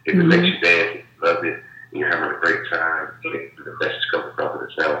 If it makes you dance, if you love it, and you're having a great time, if the message comes across and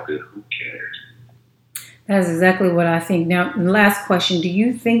it sounds good, who cares? That's exactly what I think. Now, last question. Do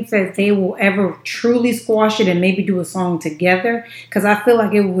you think that they will ever truly squash it and maybe do a song together? Because I feel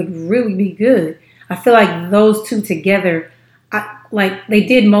like it would really be good. I feel like those two together, like they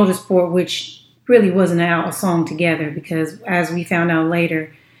did Motorsport, which really wasn't a song together because as we found out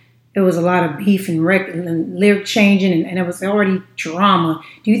later, there was a lot of beef and lyric changing and it was already drama.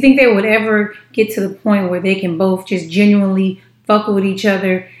 Do you think they would ever get to the point where they can both just genuinely fuck with each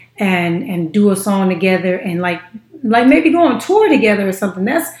other and do a song together and like maybe go on tour together or something?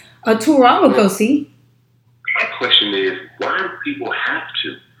 That's a tour I would go see. My question is, why do people have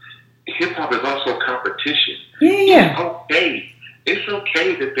to? Hip hop is also competition. Yeah. It's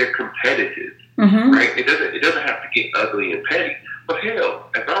okay that they're competitive, right? It doesn't have to get ugly and petty. But hell,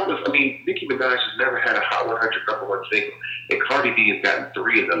 Nicki Minaj has never had a Hot 100 number one single, and Cardi B has gotten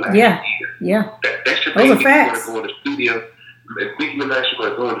 3 in the last year. Yeah. That's your thing. Those are She's facts. going to go in the studio. If Nicki Minaj is going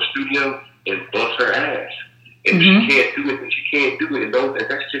to go in the studio and bust her ass, and she can't do it, and she can't do it, and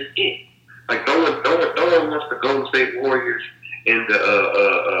that's just it. Like no one wants the Golden State Warriors and the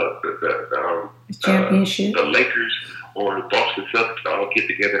championship, the Lakers or the Boston Celtics to all get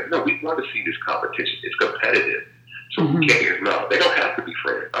together. No, we want to see this competition. It's competitive. So who cares? No, they don't have to be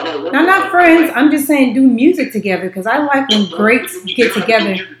friends. I don't want. No, not friends. I'm just saying do music together because I like when greats get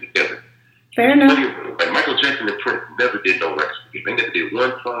together. Fair enough. Like Michael Jackson and Prince never did no records together. They never did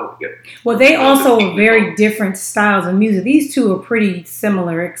one song together. Well, they also are very different styles of music. These two are pretty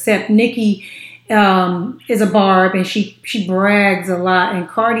similar, except Nicki is a barb and she brags a lot, and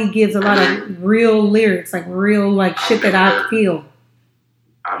Cardi gives a lot of real lyrics, like real shit that I feel.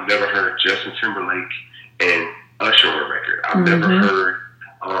 I've never heard Justin Timberlake and Usher on a record. I've never heard.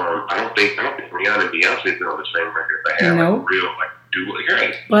 I don't think Rihanna and Beyonce been on the same record. They have real duo.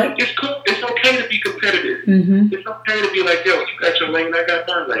 Right. But it's cool. It's okay to be competitive. It's okay to be like, yo, you got your lane, I got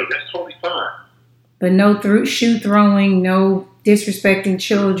my lane. That's totally fine. But no shoe throwing, no disrespecting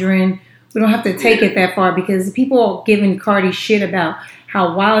children. We don't have to take it that far because people are giving Cardi shit about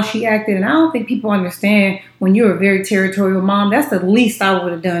how wild she acted. And I don't think people understand when you're a very territorial mom, that's the least I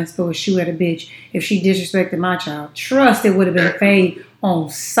would have done is throw a shoe at a bitch if she disrespected my child. Trust it would have been fade on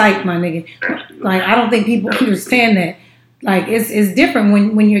sight, my nigga. Like, I don't think people understand that. Like, it's different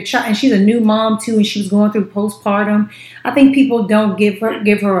when your child, and she's a new mom too, and she was going through postpartum. I think people don't give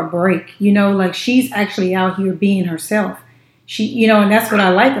her a break. Like she's actually out here being herself. She, and that's what I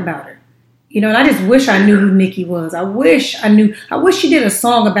like about her. And I just wish I knew who Nicki was. I wish she did a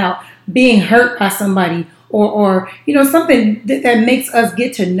song about being hurt by somebody or something that makes us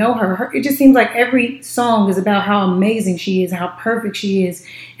get to know her. It just seems like every song is about how amazing she is, how perfect she is,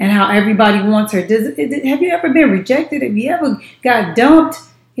 and how everybody wants her. Have you ever been rejected? Have you ever got dumped?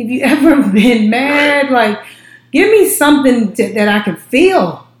 Have you ever been mad? Like, give me something that I can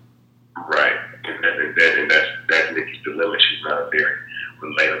feel. Right. And that's Nicki's dilemma. She's not a very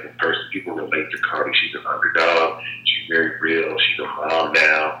relatable person. people relate to Cardi. She's an underdog. She's very real. She's a mom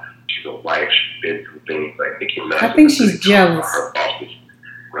now. She's a wife. She's been through things like Nicki Minaj. I think she's jealous. Her bosses,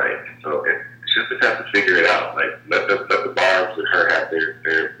 right? So she just has to figure it out. Like let the Barbs and her have their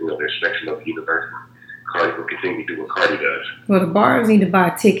section of the universe. Cardi will continue to do what Cardi does. Well, the Barbs need to buy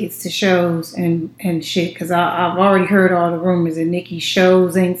tickets to shows and shit, because I've already heard all the rumors that Nicki's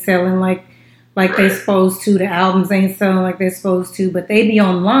shows ain't selling like right. They're supposed to. The albums ain't selling like they're supposed to. But they be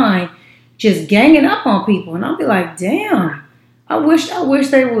online just ganging up on people, and I'll be like, damn. I wish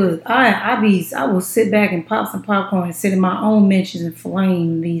they would. I will sit back and pop some popcorn and sit in my own mentions and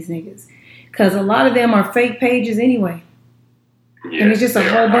flame these niggas, because a lot of them are fake pages anyway, and it's just a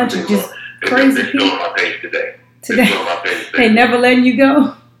whole bunch of just. Crazy people. They're on my page today. They never letting you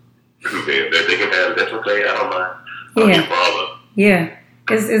go. They can have. That's okay. I don't mind. Yeah.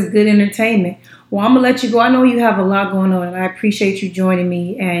 It's good entertainment. Well, I'm gonna let you go. I know you have a lot going on, and I appreciate you joining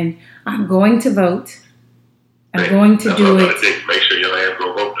me. And I'm going to vote. I'm going to do it. Make sure your ass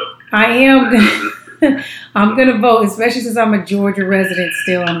go vote though. I am. I'm gonna vote, especially since I'm a Georgia resident.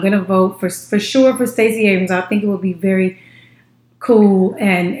 Still, I'm gonna vote for sure for Stacey Abrams. I think it would be very cool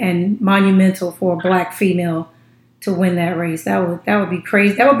and monumental for a black female to win that race. That would be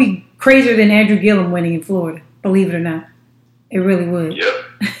crazy. That would be crazier than Andrew Gillum winning in Florida. Believe it or not, it really would. Yep,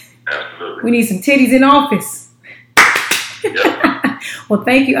 absolutely. We need some titties in office. Yep. Well,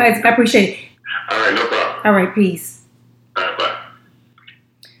 thank you, Isaac. I appreciate it. All right, no problem. All right, peace. All right, bye.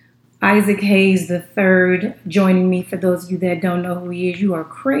 Isaac Hayes III joining me. For those of you that don't know who he is, you are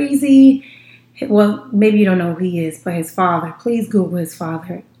crazy. Well, maybe you don't know who he is, but his father. Please Google his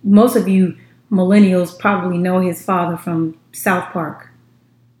father. Most of you millennials probably know his father from South Park.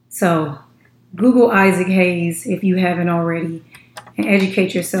 So Google Isaac Hayes if you haven't already, and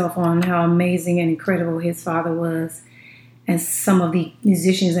educate yourself on how amazing and incredible his father was, and some of the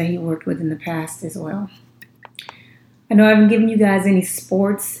musicians that he worked with in the past as well. I know I haven't given you guys any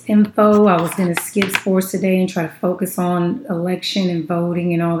sports info. I was going to skip sports today and try to focus on election and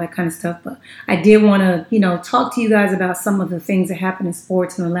voting and all that kind of stuff. But I did want to, talk to you guys about some of the things that happened in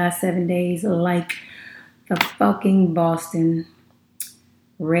sports in the last 7 days, like the fucking Boston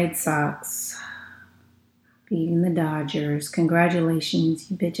Red Sox beating the Dodgers.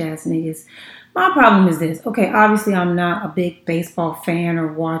 Congratulations, you bitch ass niggas. My problem is this. Okay, obviously I'm not a big baseball fan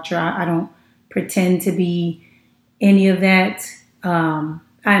or watcher. I don't pretend to be any of that. I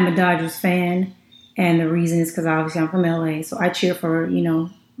am a Dodgers fan, and the reason is because obviously I'm from LA, so I cheer for,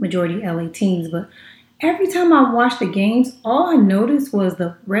 majority LA teams. But every time I watched the games, all I noticed was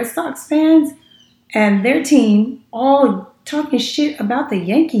the Red Sox fans and their team all talking shit about the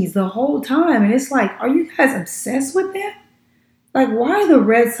Yankees the whole time. And it's like, are you guys obsessed with them? Like, why are the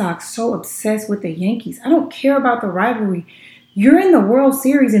Red Sox so obsessed with the Yankees? I don't care about the rivalry. You're in the World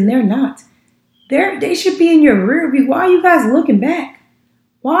Series and they're not. They should be in your rear view. Why are you guys looking back?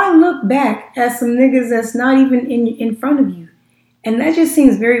 Why look back at some niggas that's not even in front of you? And that just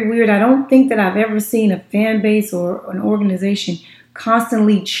seems very weird. I don't think that I've ever seen a fan base or an organization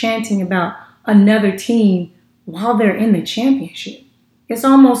constantly chanting about another team while they're in the championship. It's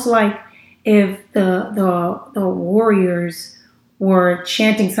almost like if the Warriors were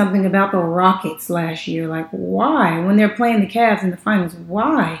chanting something about the Rockets last year. Like, why? When they're playing the Cavs in the finals,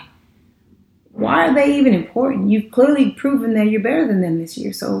 why? Why are they even important? You've clearly proven that you're better than them this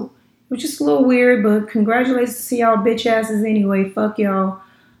year. So it was just a little weird, but congratulations to y'all bitch asses anyway. Fuck y'all.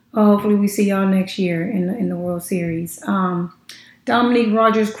 Hopefully we see y'all next year in the World Series. Dominique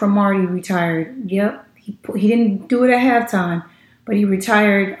Rodgers-Cromartie retired. Yep, he didn't do it at halftime, but he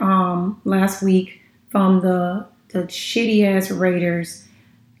retired last week from the shitty-ass Raiders.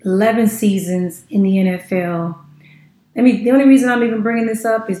 11 seasons in the NFL. The only reason I'm even bringing this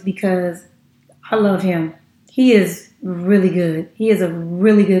up is because I love him. He is really good. He is a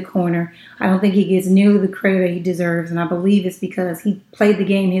really good corner. I don't think he gets nearly the credit that he deserves, and I believe it's because he played the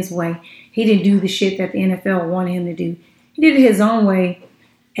game his way. He didn't do the shit that the NFL wanted him to do. He did it his own way,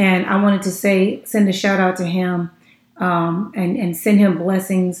 and I wanted to send a shout out to him and send him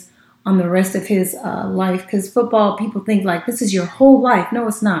blessings on the rest of his life, because football, people think like this is your whole life. No,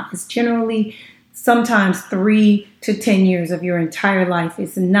 it's not. It's generally sometimes 3 to 10 years of your entire life.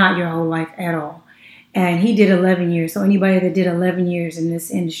 It's not your whole life at all. And he did 11 years. So anybody that did 11 years in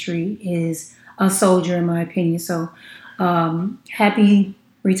this industry is a soldier, in my opinion. So happy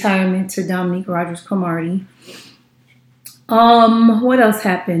retirement to Dominique Rodgers-Cromartie. What else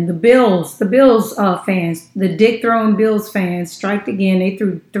happened? The Bills fans, the dick throwing Bills fans striked again. They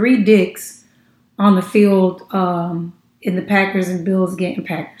threw 3 dicks on the field in the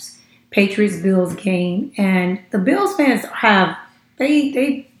Patriots Bills game, and the Bills fans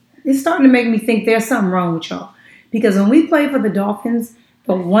they it's starting to make me think there's something wrong with y'all. Because when we played for the Dolphins,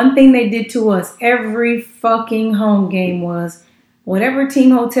 the one thing they did to us every fucking home game was whatever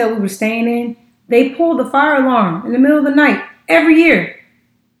team hotel we were staying in, they pulled the fire alarm in the middle of the night every year.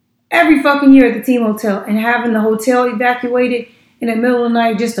 Every fucking year at the team hotel. And having the hotel evacuated in the middle of the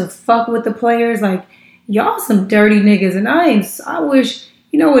night just to fuck with the players. Like, y'all some dirty niggas. And I wish,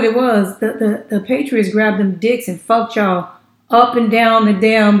 you know what it was? The Patriots grabbed them dicks and fucked y'all up and down the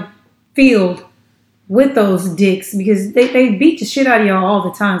damn field with those dicks, because they beat the shit out of y'all all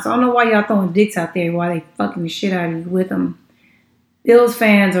the time. So I don't know why y'all throwing dicks out there, why they fucking the shit out of you with them. Bills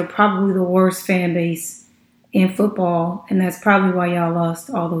fans are probably the worst fan base in football, and that's probably why y'all lost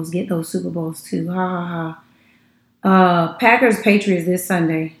get those Super Bowls too. Ha ha ha. Packers Patriots this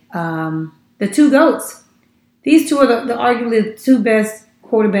Sunday. The two GOATs. These two are the arguably the two best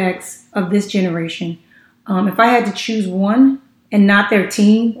quarterbacks of this generation. If I had to choose one and not their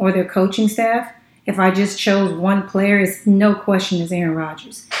team or their coaching staff, if I just chose one player, it's no question it's Aaron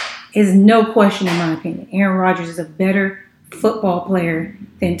Rodgers. It's no question in my opinion. Aaron Rodgers is a better football player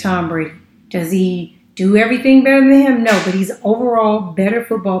than Tom Brady. Does he do everything better than him? No, but he's an overall better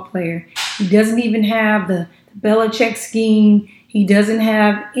football player. He doesn't even have the Belichick scheme. He doesn't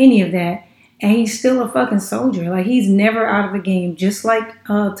have any of that. And he's still a fucking soldier. Like, he's never out of the game, just like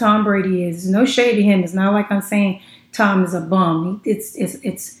Tom Brady is. There's no shade to him. It's not like I'm saying Tom is a bum. It's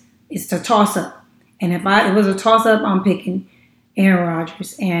a toss-up. And if it was a toss-up, I'm picking Aaron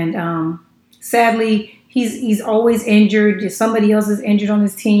Rodgers. And sadly, he's always injured. If somebody else is injured on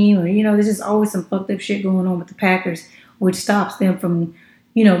his team, or, there's just always some fucked up shit going on with the Packers, which stops them from,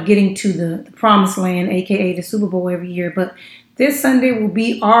 getting to the promised land, a.k.a. the Super Bowl every year. But this Sunday will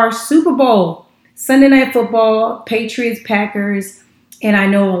be our Super Bowl. Sunday Night Football, Patriots, Packers. And I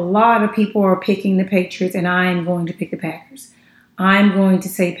know a lot of people are picking the Patriots, and I am going to pick the Packers. I'm going to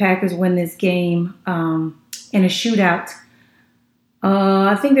say Packers win this game in a shootout.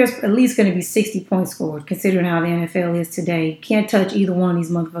 I think there's at least going to be 60 points scored, considering how the NFL is today. Can't touch either one of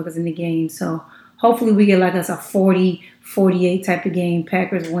these motherfuckers in the game. So hopefully we get like us a 40-48 type of game.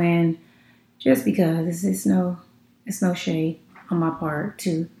 Packers win, just because it's no shade on my part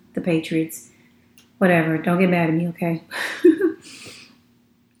to the Patriots. Whatever. Don't get mad at me, okay?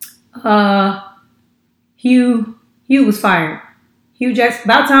 Hugh was fired. Hugh Jackson,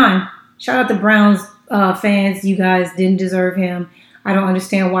 about time. Shout out to Browns fans. You guys didn't deserve him. I don't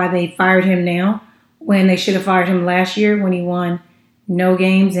understand why they fired him now when they should have fired him last year when he won no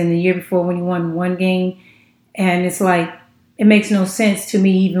games, and the year before when he won one game. And it's like, it makes no sense to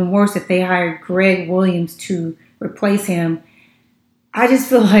me. Even worse, if they hired Greg Williams to replace him. I just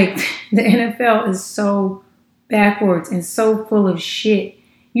feel like the NFL is so backwards and so full of shit.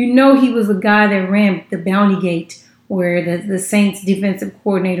 He was the guy that ran the Bounty Gate, where the Saints defensive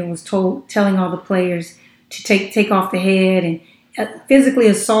coordinator was telling all the players to take off the head and physically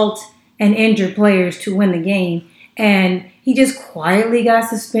assault and injure players to win the game. And he just quietly got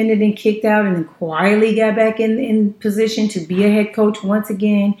suspended and kicked out, and then quietly got back in position to be a head coach once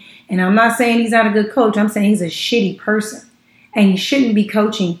again. And I'm not saying he's not a good coach. I'm saying he's a shitty person. And he shouldn't be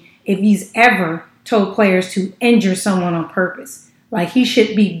coaching if he's ever told players to injure someone on purpose. Like, he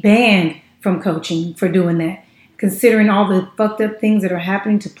should be banned from coaching for doing that, considering all the fucked up things that are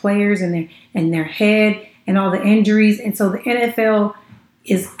happening to players and their head and all the injuries. And so the NFL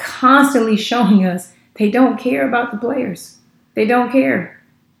is constantly showing us they don't care about the players. They don't care.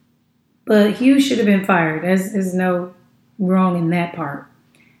 But Hugh should have been fired. There's no wrong in that part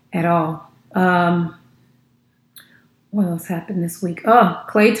at all. What else happened this week? Oh,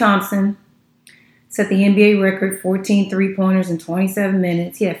 Klay Thompson set the NBA record, 14 three-pointers in 27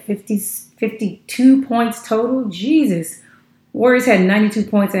 minutes. He had 52 points total. Jesus. Warriors had 92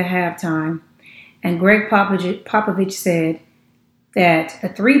 points at halftime. And Greg Popovich said that a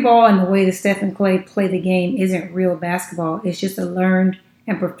three ball and the way that Steph and Klay play the game isn't real basketball. It's just a learned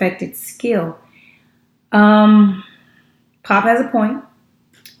and perfected skill. Pop has a point.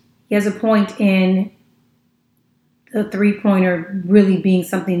 He has a point in the three-pointer really being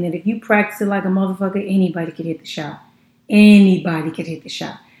something that if you practice it like a motherfucker, anybody could hit the shot. Anybody could hit the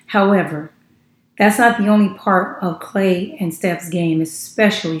shot. However, that's not the only part of Klay and Steph's game,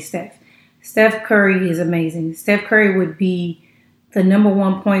 especially Steph. Steph Curry is amazing. Steph Curry would be the number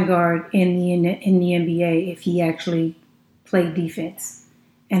one point guard in the NBA if he actually played defense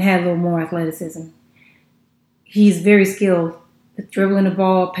and had a little more athleticism. He's very skilled with dribbling the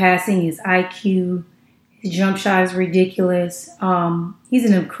ball, passing, his IQ. His jump shot is ridiculous. He's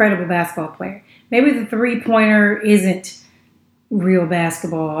an incredible basketball player. Maybe the three-pointer isn't real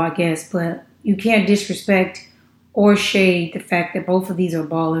basketball, I guess, but you can't disrespect or shade the fact that both of these are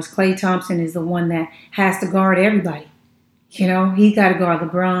ballers. Klay Thompson is the one that has to guard everybody. You know, he got to guard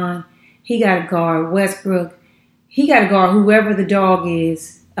LeBron. He got to guard Westbrook. He got to guard whoever the dog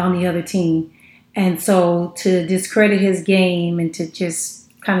is on the other team. And so to discredit his game and to just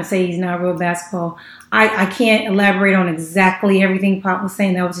kind of say he's not real basketball, I can't elaborate on exactly everything Pop was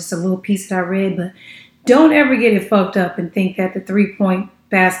saying. That was just a little piece that I read. But don't ever get it fucked up and think that the three-point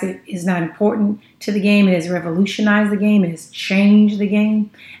basket is not important to the game. It has revolutionized the game. It has changed the game.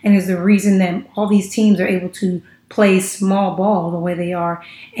 And is the reason that all these teams are able to play small ball the way they are.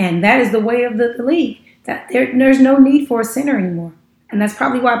 And that is the way of the league. That there's no need for a center anymore. And that's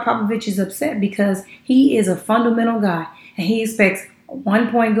probably why Popovich is upset, because he is a fundamental guy. And he expects a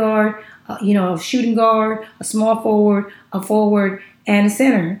one-point guard, a shooting guard, a small forward, a forward, and a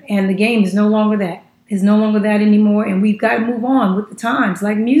center. And the game is no longer that. It's no longer that anymore. And we've got to move on with the times,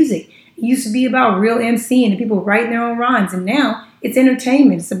 like music. It used to be about real MCing and people writing their own rhymes. And now it's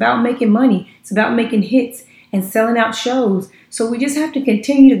entertainment. It's about making money. It's about making hits and selling out shows. So we just have to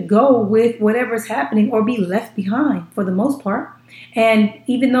continue to go with whatever's happening or be left behind for the most part. And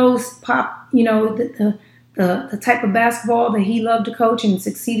even those Pop, the type of basketball that he loved to coach and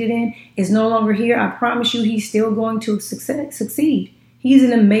succeeded in is no longer here. I promise you he's still going to succeed. He's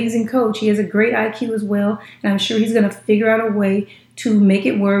an amazing coach. He has a great IQ as well. And I'm sure he's going to figure out a way to make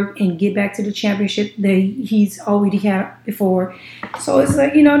it work and get back to the championship that he's already had before. So it's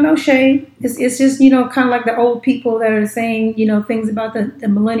like, no shade. It's just, kind of like the old people that are saying, things about the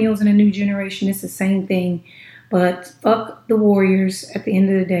millennials and the new generation. It's the same thing. But fuck the Warriors at the end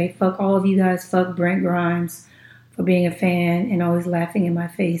of the day. Fuck all of you guys. Fuck Brent Grimes for being a fan and always laughing in my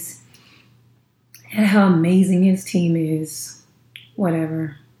face at how amazing his team is.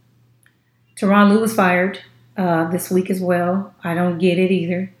 Whatever. Tyronn Lue was fired this week as well. I don't get it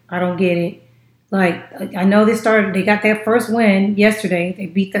either. I don't get it. Like, I know they got their first win yesterday. They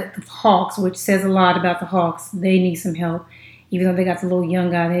beat the Hawks, which says a lot about the Hawks. They need some help. Even though they got the little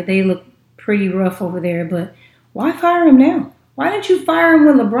young guy, they look pretty rough over there. But why fire him now? Why didn't you fire him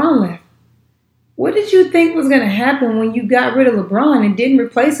when LeBron left? What did you think was going to happen when you got rid of LeBron and didn't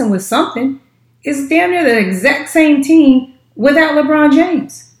replace him with something? It's damn near the exact same team without LeBron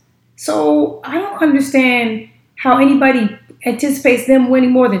James. So I don't understand how anybody anticipates them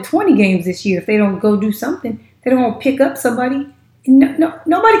winning more than 20 games this year if they don't go do something. They don't pick up somebody.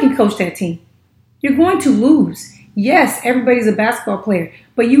 Nobody can coach that team. You're going to lose. Yes, everybody's a basketball player,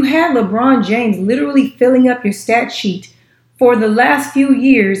 but you had LeBron James literally filling up your stat sheet for the last few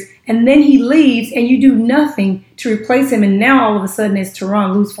years, and then he leaves and you do nothing to replace him, and now all of a sudden it's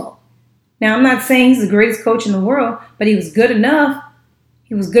Tyronn Lue's fault. Now, I'm not saying he's the greatest coach in the world, but he was good enough.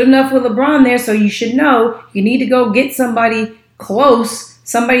 He was good enough with LeBron there, so you should know you need to go get somebody close,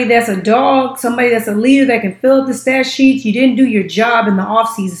 somebody that's a dog, somebody that's a leader that can fill up the stat sheets. You didn't do your job in the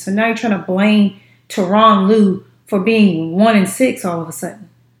offseason, so now you're trying to blame Tyronn Lue for being 1-6 all of a sudden.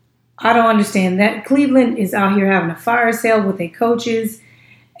 I don't understand that. Cleveland is out here having a fire sale with their coaches,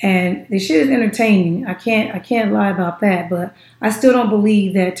 and this shit is entertaining. I can't lie about that, but I still don't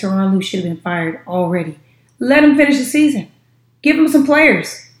believe that Tyronn Lue should have been fired already. Let him finish the season. Give him some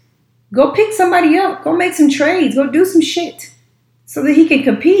players. Go pick somebody up. Go make some trades. Go do some shit so that he can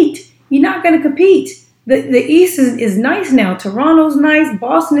compete. You're not going to compete. The East is nice now. Toronto's nice.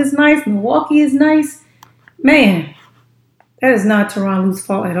 Boston is nice. Milwaukee is nice. Man, that is not Tyronn Lue's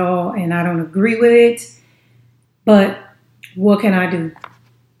fault at all, and I don't agree with it. But what can I do?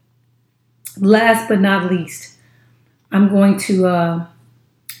 Last but not least, I'm going to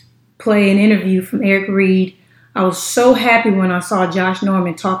play an interview from Eric Reid. I was so happy when I saw Josh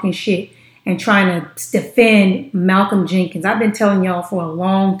Norman talking shit and trying to defend Malcolm Jenkins. I've been telling y'all for a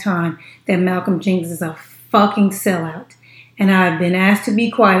long time that Malcolm Jenkins is a fucking sellout. And I've been asked to be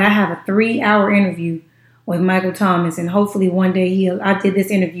quiet. I have a 3-hour interview with Michael Thomas, and hopefully one day I did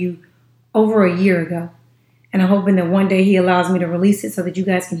this interview over a year ago. And I'm hoping that one day he allows me to release it so that you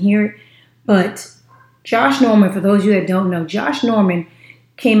guys can hear it. But Josh Norman, for those of you that don't know, Josh Norman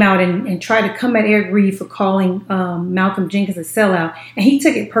came out and tried to come at Eric Reid for calling Malcolm Jenkins a sellout. And he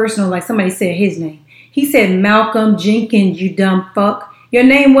took it personal, like somebody said his name. He said, Malcolm Jenkins, you dumb fuck. Your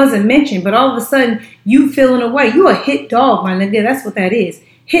name wasn't mentioned, but all of a sudden, you feeling away. You a hit dog, my nigga. That's what that is.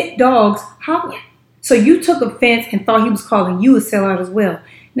 Hit dogs holler. So you took offense and thought he was calling you a sellout as well.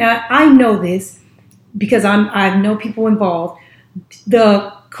 Now, I know this because I know people involved.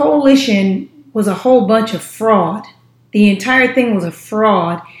 The coalition was a whole bunch of fraud. The entire thing was a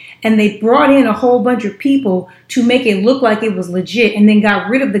fraud, and they brought in a whole bunch of people to make it look like it was legit, and then got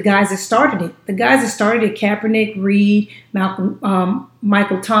rid of the guys that started it. The guys that started it, Kaepernick, Reid,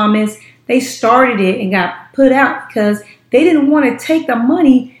 Michael Thomas, They started it and got put out because they didn't want to take the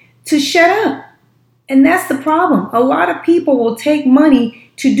money to shut up. And that's the problem. A lot of people will take money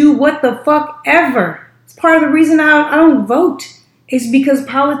to do what the fuck ever. It's part of the reason I don't vote. It's because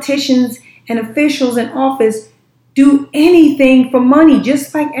politicians and officials in office do anything for money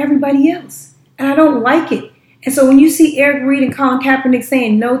just like everybody else. And I don't like it. And so when you see Eric Reid and Colin Kaepernick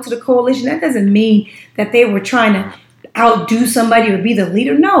saying no to the coalition, that doesn't mean that they were trying to outdo somebody or be the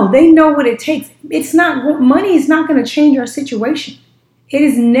leader. No, they know what it takes. Money is not going to change our situation. It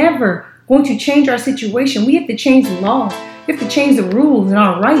is never going to change our situation. We have to change the laws. We have to change the rules and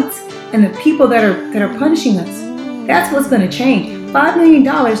our rights and the people that are punishing us. That's what's going to change. $5 million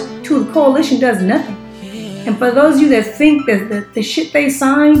to a coalition does nothing. And for those of you that think that the shit they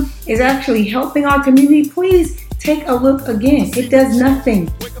sign is actually helping our community, please take a look again. It does nothing.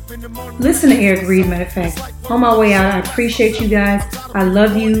 Listen to Eric Reid, matter of fact. On my way out, I appreciate you guys. I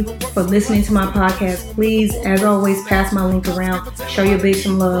love you for listening to my podcast. Please, as always, pass my link around. Show your bitch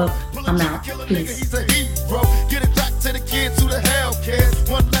some love. I'm out. Peace. Get it back to the kids who the hell cares.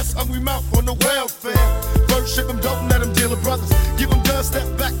 One less hungry mouth on the welfare. First ship them, don't let them deal with brothers. Give them guns, step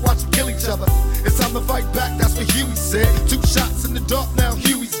back, watch them kill each other. It's time to fight back, that's what Huey said. 2 shots in the dark, now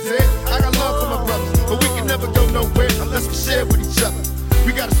Huey's dead. I got love for my brothers, but we can never go nowhere unless we share with each other.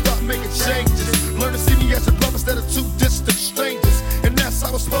 We gotta start making changes. Learn to see me as a brother instead of 2 distant strangers. And that's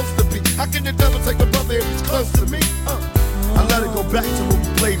how it's supposed to be. How can the devil take a brother if he's close to me? I let it go back to when we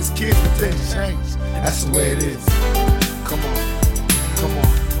played as kids, but then changed. That's the way it is. Come on.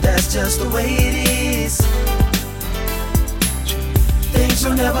 That's just the way it is. Things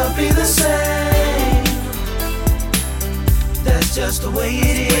will never be the same. That's just the way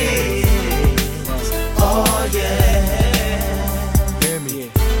it is. Oh yeah. Hear me.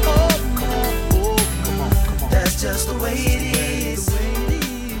 Come on. That's just the way it is.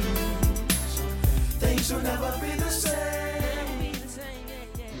 Things will never be the same.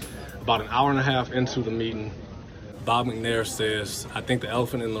 About an hour and a half into the meeting, Bob McNair says, I think the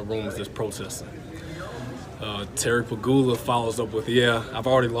elephant in the room is this protesting. Terry Pagula follows up with, I've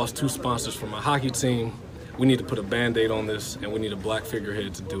already lost 2 sponsors for my hockey team. We need to put a Band-Aid on this, and we need a black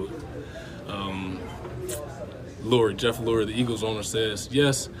figurehead to do it. Jeff Lurie, the Eagles owner, says,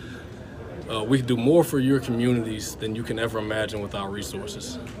 yes, we can do more for your communities than you can ever imagine with our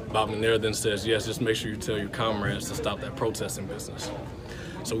resources. Bob McNair then says, yes, just make sure you tell your comrades to stop that protesting business.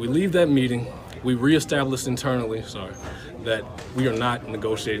 So we leave that meeting. We reestablished internally, that we are not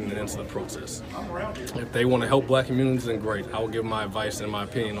negotiating an end to the protest. If they want to help black communities, then great. I will give my advice and my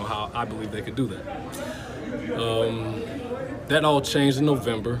opinion on how I believe they could do that. That all changed in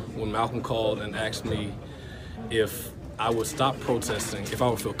November when Malcolm called and asked me if I would stop protesting, if I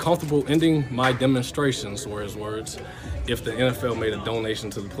would feel comfortable ending my demonstrations, were his words, if the NFL made a donation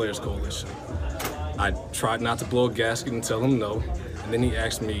to the Players Coalition. I tried not to blow a gasket and tell him no. And then he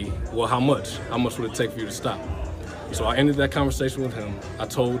asked me, well, how much? How much would it take for you to stop? So I ended that conversation with him. I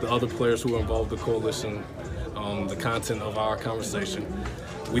told the other players who were involved in the coalition the content of our conversation.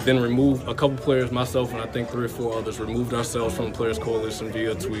 We then removed a couple players, myself and I think 3 or 4 others, removed ourselves from the Players Coalition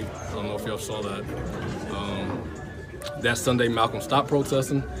via a tweet. I don't know if y'all saw that. That Sunday, Malcolm stopped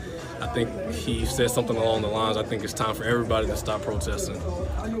protesting. I think he said something along the lines, I think it's time for everybody to stop protesting.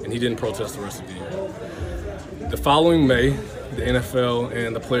 And he didn't protest the rest of the year. The following May, the NFL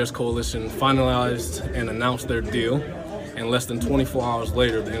and the Players Coalition finalized and announced their deal. And less than 24 hours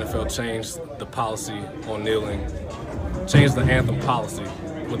later, the NFL changed the policy on kneeling, changed the anthem policy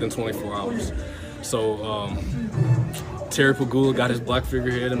within 24 hours. So Terry Pagula got his black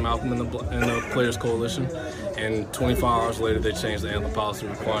figurehead and Malcolm in the Players Coalition. And 24 hours later, they changed the anthem policy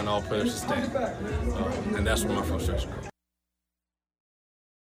requiring all players to stand. And that's where my frustration comes.